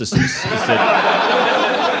injustices, is that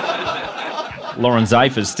Lauren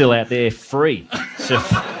Zafer's still out there free.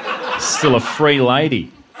 Still a free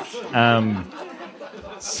lady.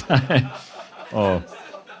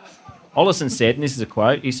 Ollison said, and this is a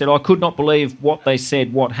quote, he said, "I could not believe what they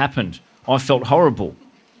said, what happened. I felt horrible.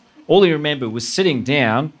 All he remembered was sitting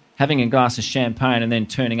down, having a glass of champagne and then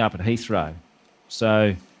turning up at Heathrow."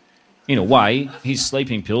 So, in a way, his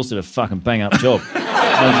sleeping pills did a fucking bang-up job.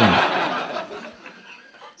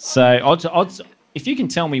 So, if you can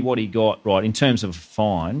tell me what he got, right, in terms of a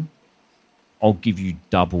fine, I'll give you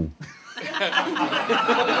double.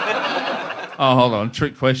 Oh, hold on.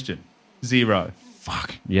 Trick question. 0.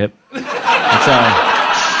 Fuck. Yep.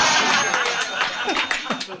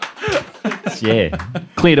 Yeah.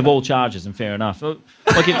 Cleared of all charges and fair enough.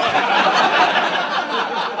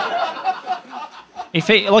 If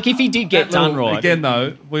he did get done right... Again,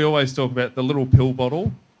 though, we always talk about the little pill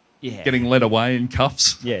bottle getting led away in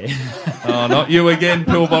cuffs. Yeah. Oh, not you again,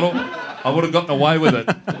 pill bottle. I would have gotten away with it.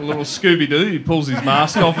 A little Scooby-Doo, he pulls his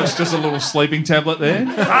mask off, it's just a little sleeping tablet there.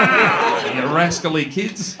 You rascally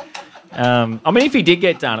kids. If he did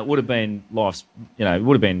get done, it would have been life's... he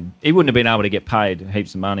wouldn't have been able to get paid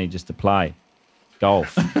heaps of money just to play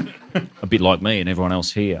golf. A bit like me and everyone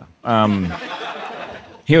else here.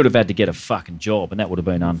 He would have had to get a fucking job, and that would have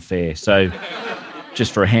been unfair. So,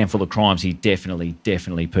 just for a handful of crimes he definitely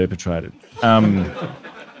perpetrated. As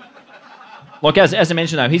I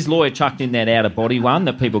mentioned, though, his lawyer chucked in that out-of-body one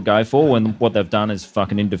that people go for, and what they've done is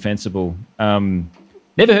fucking indefensible.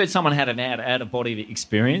 Never heard someone had an out-of-body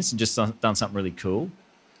experience and just done something really cool.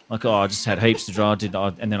 Like, I just had heaps to draw,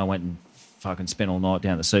 and then I went and fucking spent all night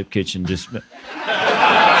down at the soup kitchen just...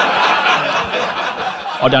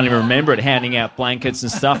 I don't even remember it, handing out blankets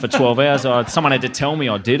and stuff for 12 hours. Someone had to tell me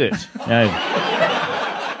I did it.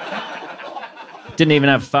 Didn't even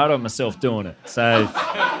have a photo of myself doing it. So,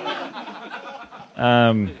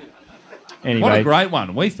 anyway. What a great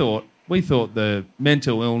one. We thought the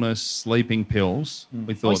mental illness, sleeping pills,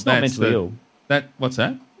 we thought he's not mentally ill. What's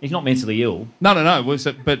that? He's not mentally ill. No.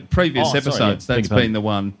 But previous episodes, that's been the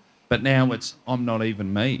one. But now it's, I'm not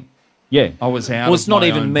even me. Yeah. I was out Well, it's of not my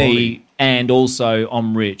even own me, body. and also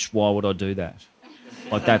I'm rich. Why would I do that?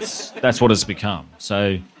 Like, that's what it's become.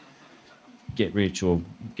 So, get rich or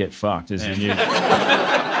get fucked is the new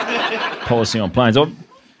policy on planes.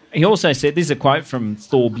 He also said, this is a quote from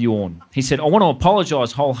Thorbjorn. He said, "I want to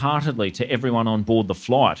apologise wholeheartedly to everyone on board the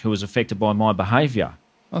flight who was affected by my behaviour."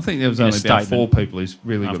 I think there was only about 4 people he's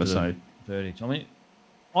really got to say. Verdict. I mean,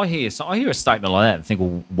 I hear a statement like that and think,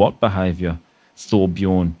 well, what behaviour?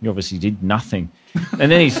 Thorbjorn, you obviously did nothing. And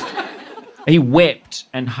then he wept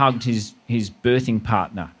and hugged his birthing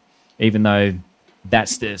partner, even though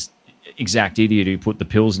that's the exact idiot who put the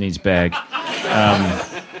pills in his bag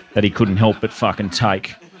that he couldn't help but fucking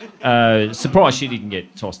take. Surprised she didn't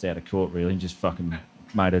get tossed out of court, really, and just fucking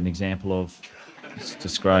made an example of. It's a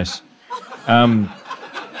disgrace. I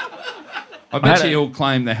bet he'll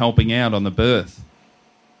claim they're helping out on the birth.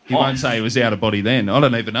 He won't say he was out of body then. I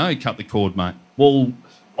don't even know he cut the cord, mate. Well,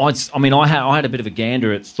 I had a bit of a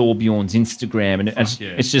gander at Thorbjorn's Instagram, and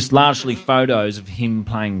it's just largely photos of him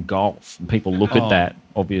playing golf. And people look at that,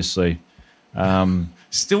 obviously.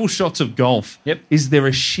 Still shots of golf. Yep. Is there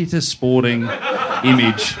a shitter sporting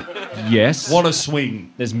image? Yes. What a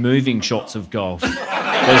swing. There's moving shots of golf.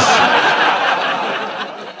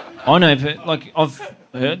 I know, but I've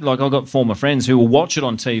heard, I've got former friends who will watch it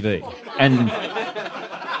on TV, and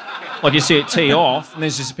you see it tee off, and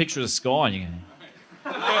there's just a picture of the sky, and you go,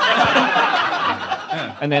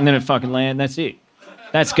 and then it fucking land. That's it.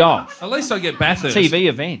 That's golf. At least I get Bathurst. TV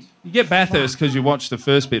event. You get Bathurst because you watch the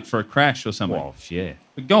first bit for a crash or something. Well, yeah.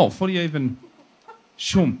 But golf, what do you even...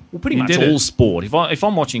 Shum. Well, pretty much all sport. If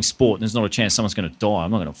I'm watching sport and there's not a chance someone's going to die,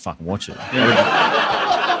 I'm not going to fucking watch it.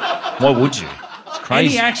 Yeah. Why would you? It's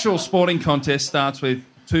crazy. Any actual sporting contest starts with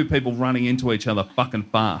two people running into each other fucking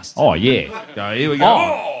fast. Oh, yeah. Go, here we go.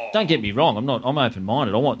 Oh, don't get me wrong. I'm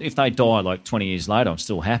open-minded. If they die 20 years later, I'm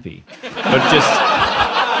still happy. But just...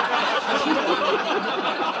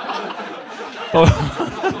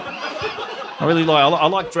 I really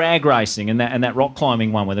like drag racing and that rock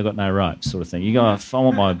climbing one where they've got no ropes sort of thing. You go, I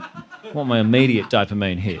want my immediate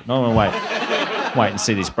dopamine hit. I don't want to wait and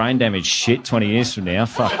see this brain damage shit 20 years from now.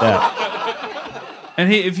 Fuck that.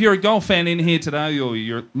 And if you're a golf fan in here today, or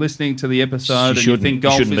you're listening to the episode and you think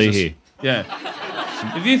golf shouldn't be here. Yeah.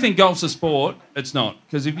 If you think golf's a sport, it's not.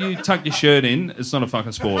 Because if you tuck your shirt in, it's not a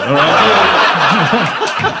fucking sport. All right?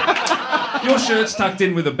 Your shirt's tucked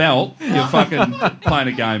in with a belt, you're fucking playing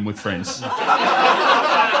a game with friends. The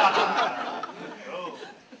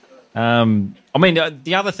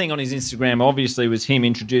other thing on his Instagram, obviously, was him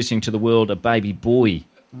introducing to the world a baby boy.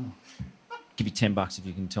 Give you $10 if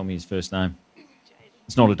you can tell me his first name.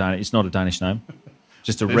 It's not a Danish name.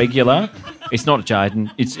 Just a regular. It's not Jaden.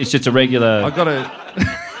 It's just a regular. I got a.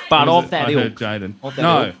 But off that I ilk. heard Jaden.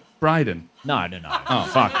 No, Braden. No. Oh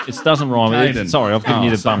fuck! It doesn't rhyme. Sorry, I've given you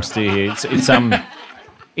the bump steer here.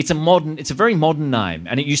 It's a very modern name,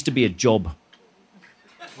 and it used to be a job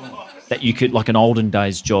that you could, like an olden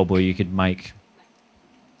days job where you could make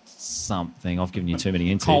something. I've given you too many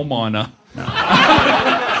hints. Coal miner.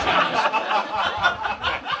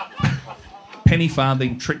 Penny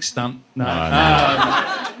farthing trick stunt. No.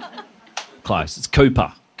 Close. It's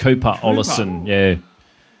Cooper Ollison. Yeah.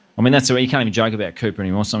 I mean, you can't even joke about Cooper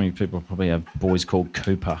anymore. Some of you people probably have boys called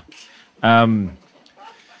Cooper.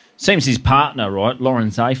 Seems his partner, right, Lauren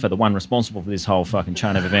Zafer, the one responsible for this whole fucking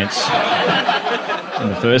chain of events in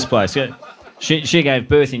the first place. Yeah. She gave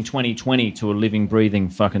birth in 2020 to a living, breathing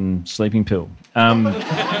fucking sleeping pill.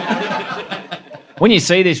 When you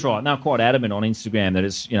see this, right, they're quite adamant on Instagram that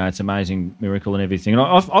it's an amazing miracle and everything. And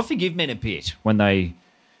I forgive men a bit when they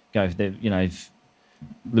go for their, a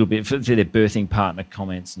little bit for their birthing partner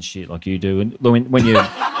comments and shit like you do. And when you,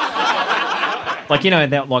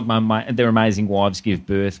 their amazing wives give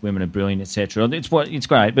birth, women are brilliant, etc. It's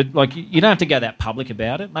great, but you don't have to go that public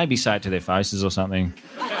about it. Maybe say it to their faces or something.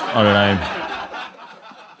 I don't know.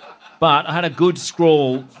 But I had a good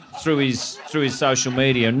scroll through his social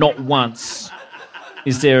media. Not once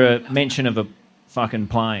is there a mention of a fucking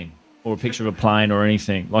plane or a picture of a plane or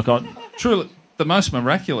anything. Truly, the most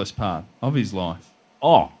miraculous part of his life.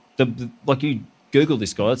 Oh, you Google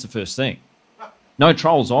this guy, that's the first thing. No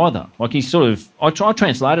trolls either. I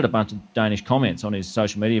translated a bunch of Danish comments on his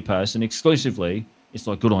social media posts, and exclusively, it's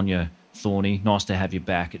like, good on you, Thorny, nice to have you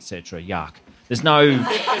back, etc. Yuck. There's no,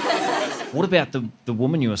 what about the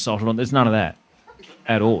woman you assaulted on? There's none of that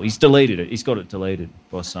at all. He's deleted it. He's got it deleted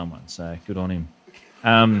by someone, so good on him.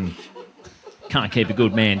 Can't keep a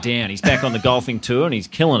good man down. He's back on the golfing tour and he's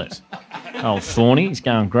killing it. Oh, Thorny, he's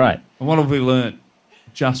going great. And what have we learnt?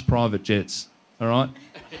 Just private jets, all right?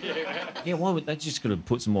 Yeah, why would they just got to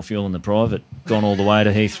put some more fuel in the private? Gone all the way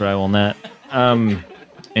to Heathrow on that.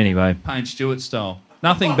 Anyway. Payne Stewart style.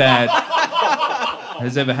 Nothing bad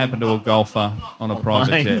has ever happened to a golfer on a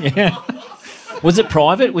private jet. Yeah. Was it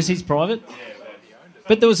private? Was his private?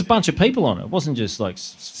 But there was a bunch of people on it. It wasn't just like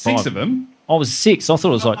 6 of them. I was 6. I thought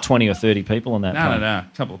it was like 20 or 30 people on that plane. No.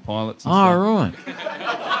 A couple of pilots and stuff.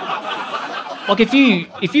 Right.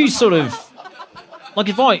 If you sort of...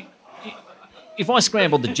 If I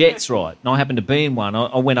scrambled the jets, right, and I happened to be in one,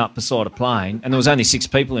 I went up beside a plane and there was only 6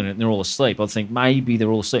 people in it and they're all asleep, I'd think maybe they're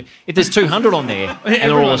all asleep. If there's 200 on there and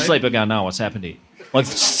they're all asleep, I'd go, no, what's happened here?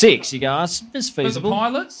 6, you go, it's feasible. But the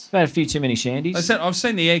pilots? I've had a few too many shandies. I've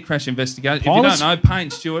seen the air crash investigation. Pilots? If you don't know, Payne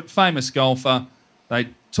Stewart, famous golfer, they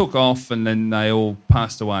took off, and then they all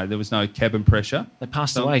passed away. There was no cabin pressure. They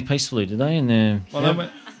passed away peacefully, did they? They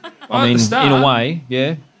went, at the start, in a way,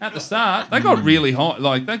 yeah. At the start, they got really high.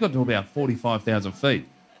 Like, they got to about 45,000 feet,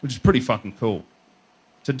 which is pretty fucking cool.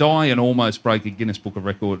 To die and almost break a Guinness Book of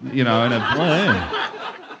Record,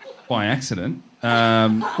 by accident.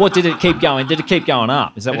 What, did it keep going? Did it keep going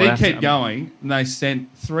up? Is that what happened? It did keep going, and they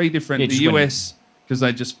sent 3 different... the US, because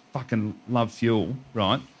they just fucking love fuel,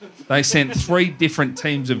 right? They sent 3 different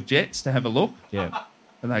teams of jets to have a look. Yeah.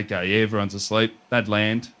 And they'd go, yeah, everyone's asleep. They'd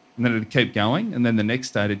land, and then it'd keep going, and then the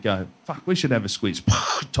next day it'd go, fuck, we should have a squeeze.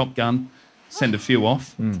 Top Gun, send a few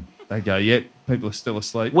off. They'd go, yeah, people are still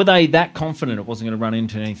asleep. Were they that confident it wasn't going to run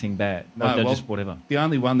into anything bad? No, just whatever. The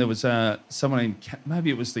only one, there was someone in, maybe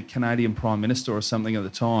it was the Canadian Prime Minister or something at the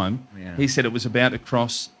time. Yeah. He said it was about to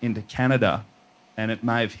cross into Canada, and it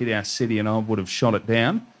may have hit our city, and I would have shot it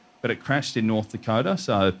down, but it crashed in North Dakota,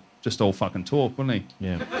 so just all fucking talk, wouldn't he?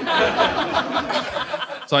 Yeah.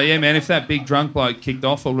 So, yeah, man, if that big drunk bloke kicked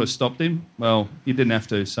off, I would have stopped him. Well, you didn't have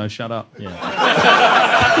to, so shut up. Yeah.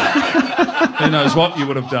 Who knows what you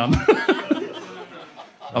would have done.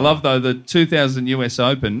 I love, though, the 2000 US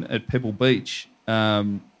Open at Pebble Beach. A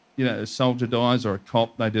soldier dies or a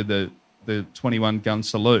cop, they do the 21-gun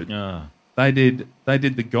salute. They did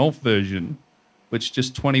the golf version, which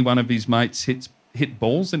just 21 of his mates hit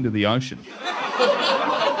balls into the ocean.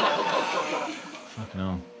 Fucking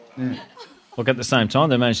hell. Yeah. Look, at the same time,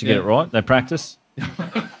 they managed to get it right. They practice.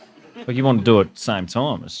 Like, you want to do it at the same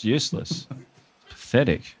time. It's useless.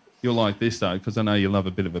 Pathetic. You'll like this, though, because I know you love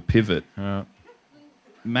a bit of a pivot.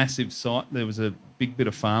 Massive site. There was a big bit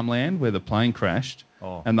of farmland where the plane crashed,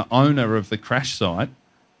 and the owner of the crash site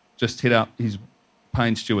just hit up his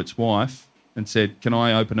Payne Stewart's wife and said, "Can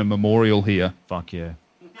I open a memorial here?" Fuck yeah.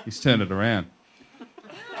 He's turned it around.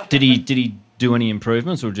 Did he do any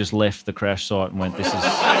improvements, or just left the crash site and went, "This is"?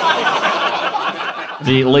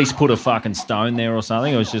 Did he at least put a fucking stone there or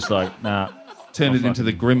something? Or was just like, nah. Turned it into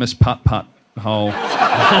the grimmest putt-putt hole.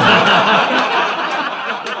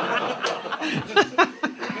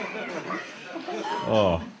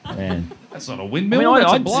 Oh, man. That's not a windmill,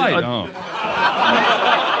 that's a blade.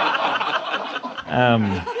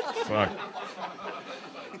 Fuck.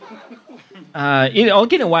 I'll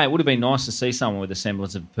get away. It would have been nice to see someone with a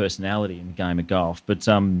semblance of personality in the game of golf, but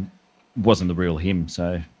wasn't the real him,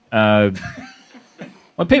 so...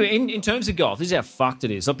 Well, people, in terms of golf, this is how fucked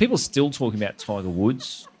it is. Like, people are still talking about Tiger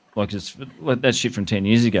Woods, like that shit from 10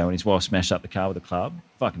 years ago when his wife smashed up the car with a club.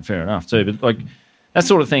 Fucking fair enough too, but like that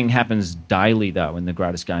sort of thing happens daily though in the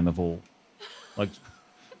greatest game of all, like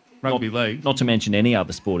rugby league. Not to mention any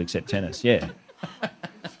other sport except tennis. Yeah,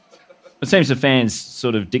 it seems the fans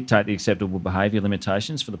sort of dictate the acceptable behaviour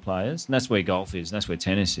limitations for the players, and that's where golf is, and that's where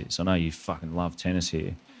tennis is. I know you fucking love tennis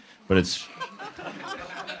here, but it's.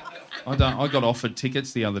 I got offered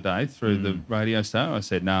tickets the other day through the radio star. I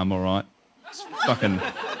said, "No, I'm all right. It's fucking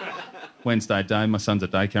Wednesday day. My son's at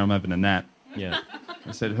daycare. I'm having a nap." Yeah.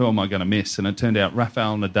 I said, "Who am I going to miss?" And it turned out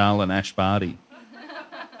Rafael Nadal and Ash Barty.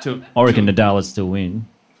 I reckon Nadal would still win.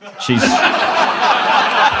 She's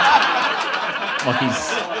like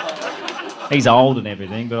he's old and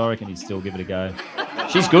everything, but I reckon he'd still give it a go.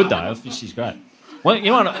 She's good though. She's great. Well, you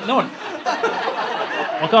know what?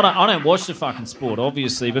 Like, I don't watch the fucking sport,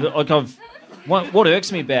 obviously, but like what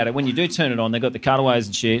irks me about it, when you do turn it on, they've got the cutaways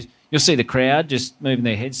and shit, you'll see the crowd just moving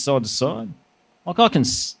their heads side to side. Like, I can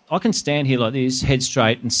stand here like this, head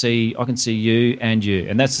straight, and I can see you and you,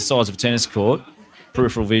 and that's the size of a tennis court.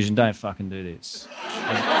 Peripheral vision, don't fucking do this.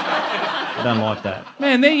 I don't like that.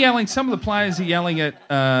 Man, they're yelling. Some of the players are yelling at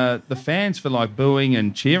the fans for like booing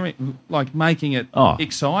and cheering, like making it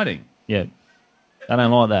exciting. Yeah, I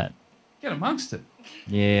don't like that. Get amongst it.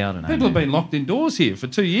 Yeah, I don't know. People have been locked indoors here for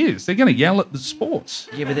 2 years. They're going to yell at the sports.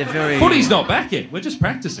 Yeah, but they're very... Footy's not back yet. We're just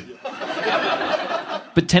practicing.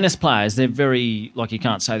 But tennis players, they're very... Like, you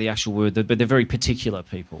can't say the actual word, but they're very particular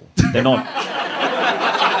people. They're not...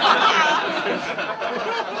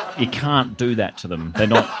 You can't do that to them. They're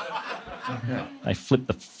not... They flip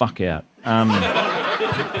the fuck out.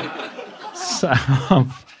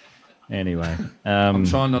 Anyway. I'm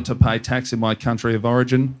trying not to pay tax in my country of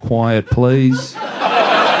origin. Quiet, please.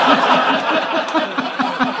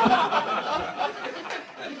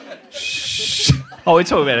 Oh, we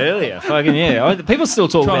talked about it earlier. Fucking yeah. People still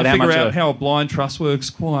talk about how much... Trying to figure out how a blind trust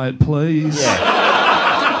works. Quiet, please. Yeah.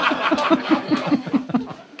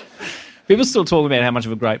 People still talk about how much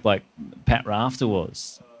of a great bloke Pat Rafter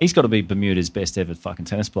was. He's got to be Bermuda's best ever fucking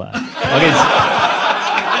tennis player. Like,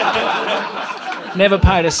 never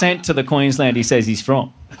paid a cent to the Queensland he says he's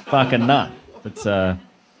from. Fucking nut. But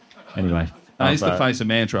anyway. I used to face a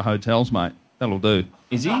mantra hotels, mate. That'll do.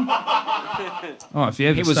 Is he? Oh, if you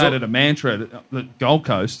ever stayed at a Mantra at the Gold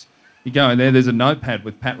Coast, you go in there, there's a notepad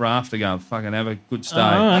with Pat Rafter going, fucking have a good stay.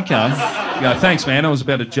 Oh, okay. You go, thanks, man. I was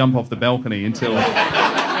about to jump off the balcony until...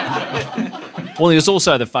 Well, he was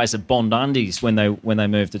also the face of Bond Undies when they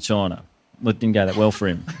moved to China. It didn't go that well for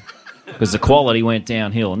him because the quality went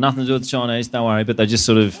downhill. Nothing to do with the Chinese, don't worry, but they just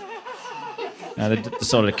sort of... they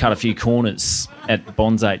decided to cut a few corners at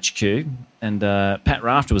Bond's HQ, and Pat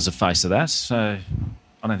Rafter was the face of that, so...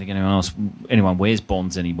 I don't think anyone wears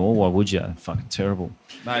Bonds anymore. Why would you? Fucking terrible.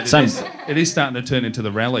 Mate, it is starting to turn into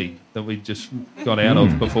the rally that we just got out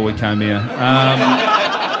of before we came here.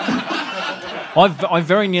 I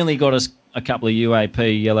very nearly got us a couple of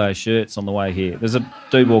UAP yellow shirts on the way here. There's a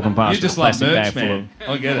dude walking past. You just love merch, man.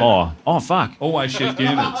 I get it. Oh, fuck. Always shift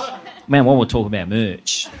units. Man, while we're talking about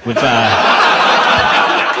merch, we're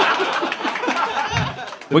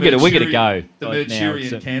going to go. The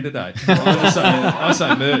Merchurian candidate. I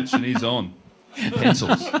say merch and he's on.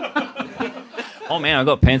 Pencils. Oh, man, I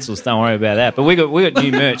got pencils. Don't worry about that. But we got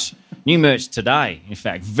new merch. New merch today, in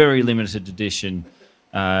fact. Very limited edition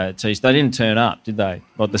tees. They didn't turn up, did they?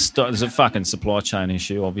 Like there's a fucking supply chain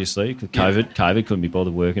issue, obviously, because COVID couldn't be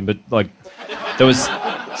bothered working. But, like, there was...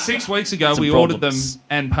 6 weeks ago, we ordered them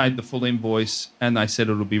and paid the full invoice, and they said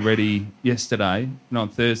it'll be ready yesterday. And on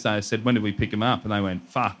Thursday, I said, when did we pick them up? And they went,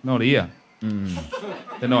 fuck, not here.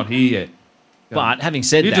 They're not here yet. But having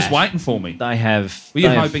said You're that... just waiting for me. They have... Were you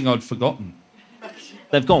hoping I'd forgotten?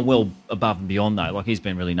 They've gone well above and beyond, though. Like, he's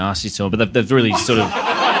been really nasty to them, but they've really sort of...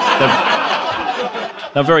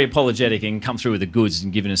 They're very apologetic and come through with the goods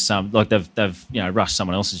and given us some, like they've rushed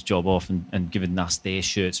someone else's job off and given us their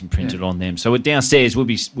shirts and printed on them. So we're downstairs, we'll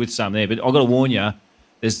be with some there. But I've got to warn you,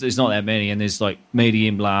 there's not that many, and there's like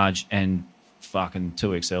medium, large, and fucking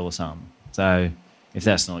 2XL or something. So if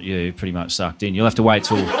that's not you, pretty much sucked in. You'll have to wait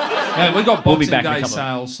till... Yeah, we've got Boxing Day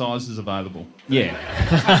sales sizes available. Yeah.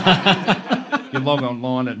 You log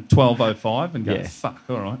online at 12:05 and go, fuck,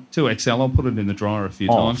 all right, 2XL, I'll put it in the dryer a few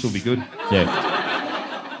times, it'll be good. Yeah.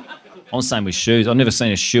 I'm saying with shoes. I've never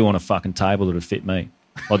seen a shoe on a fucking table that would fit me.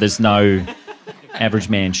 Like there's no average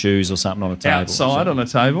man shoes or something on a table. Outside on a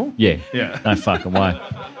table? Yeah. Yeah. No fucking way.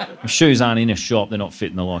 If shoes aren't in a shop, they're not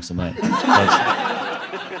fitting the likes of me.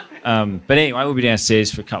 But anyway, we'll be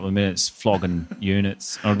downstairs for a couple of minutes flogging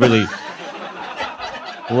units. I'd really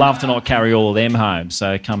love to not carry all of them home,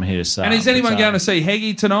 so come here to say. And is anyone going to see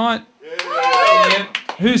Heggie tonight? Yeah.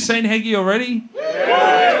 Who's seen Heggie already?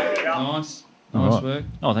 Yeah. Nice. Nice work.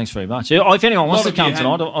 Oh, thanks very much. If anyone wants to come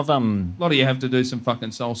tonight, I've A lot of you have to do some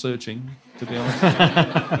fucking soul searching, to be honest.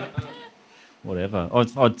 Whatever.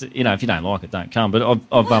 If you don't like it, don't come. But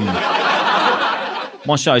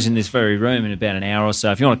my show's in this very room in about an hour or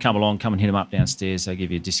so. If you want to come along, come and hit them up downstairs. They'll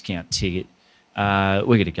give you a discount ticket. We're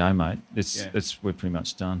going to go, mate. We're pretty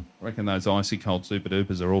much done. I reckon those icy cold super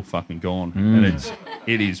dupers are all fucking gone, and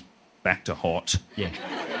it is back to hot. Yeah.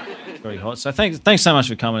 Very hot. So thanks so much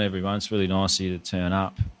for coming, everyone. It's really nice of you to turn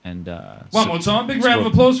up. And one more time, big round of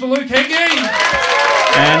applause for Luke Heggie.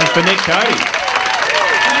 And for Nick Cody.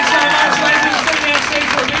 Thanks so much, ladies. Sit downstairs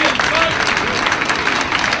for a minute.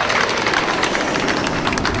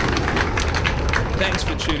 Thanks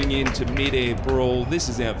for tuning in to Mid-Air Brawl. This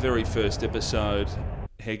is our very first episode.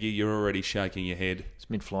 Heggie, you're already shaking your head. It's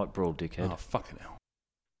Mid-Flight Brawl, dickhead. Oh, fucking hell.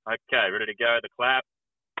 Okay, ready to go. The clap.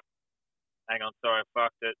 Hang on, sorry, I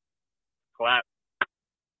fucked it. Clap.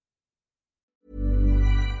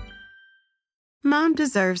 Mom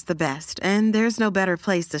deserves the best, and there's no better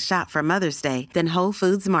place to shop for Mother's Day than Whole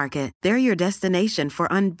Foods Market. They're your destination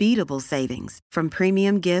for unbeatable savings, from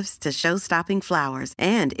premium gifts to show-stopping flowers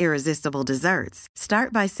and irresistible desserts.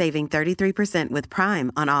 Start by saving 33% with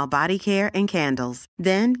Prime on all body care and candles.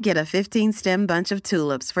 Then get a 15-stem bunch of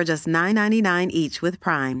tulips for just $9.99 each with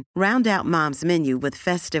Prime. Round out Mom's menu with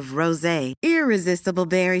festive rosé, irresistible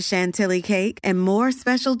berry chantilly cake, and more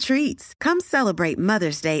special treats. Come celebrate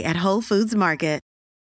Mother's Day at Whole Foods Market.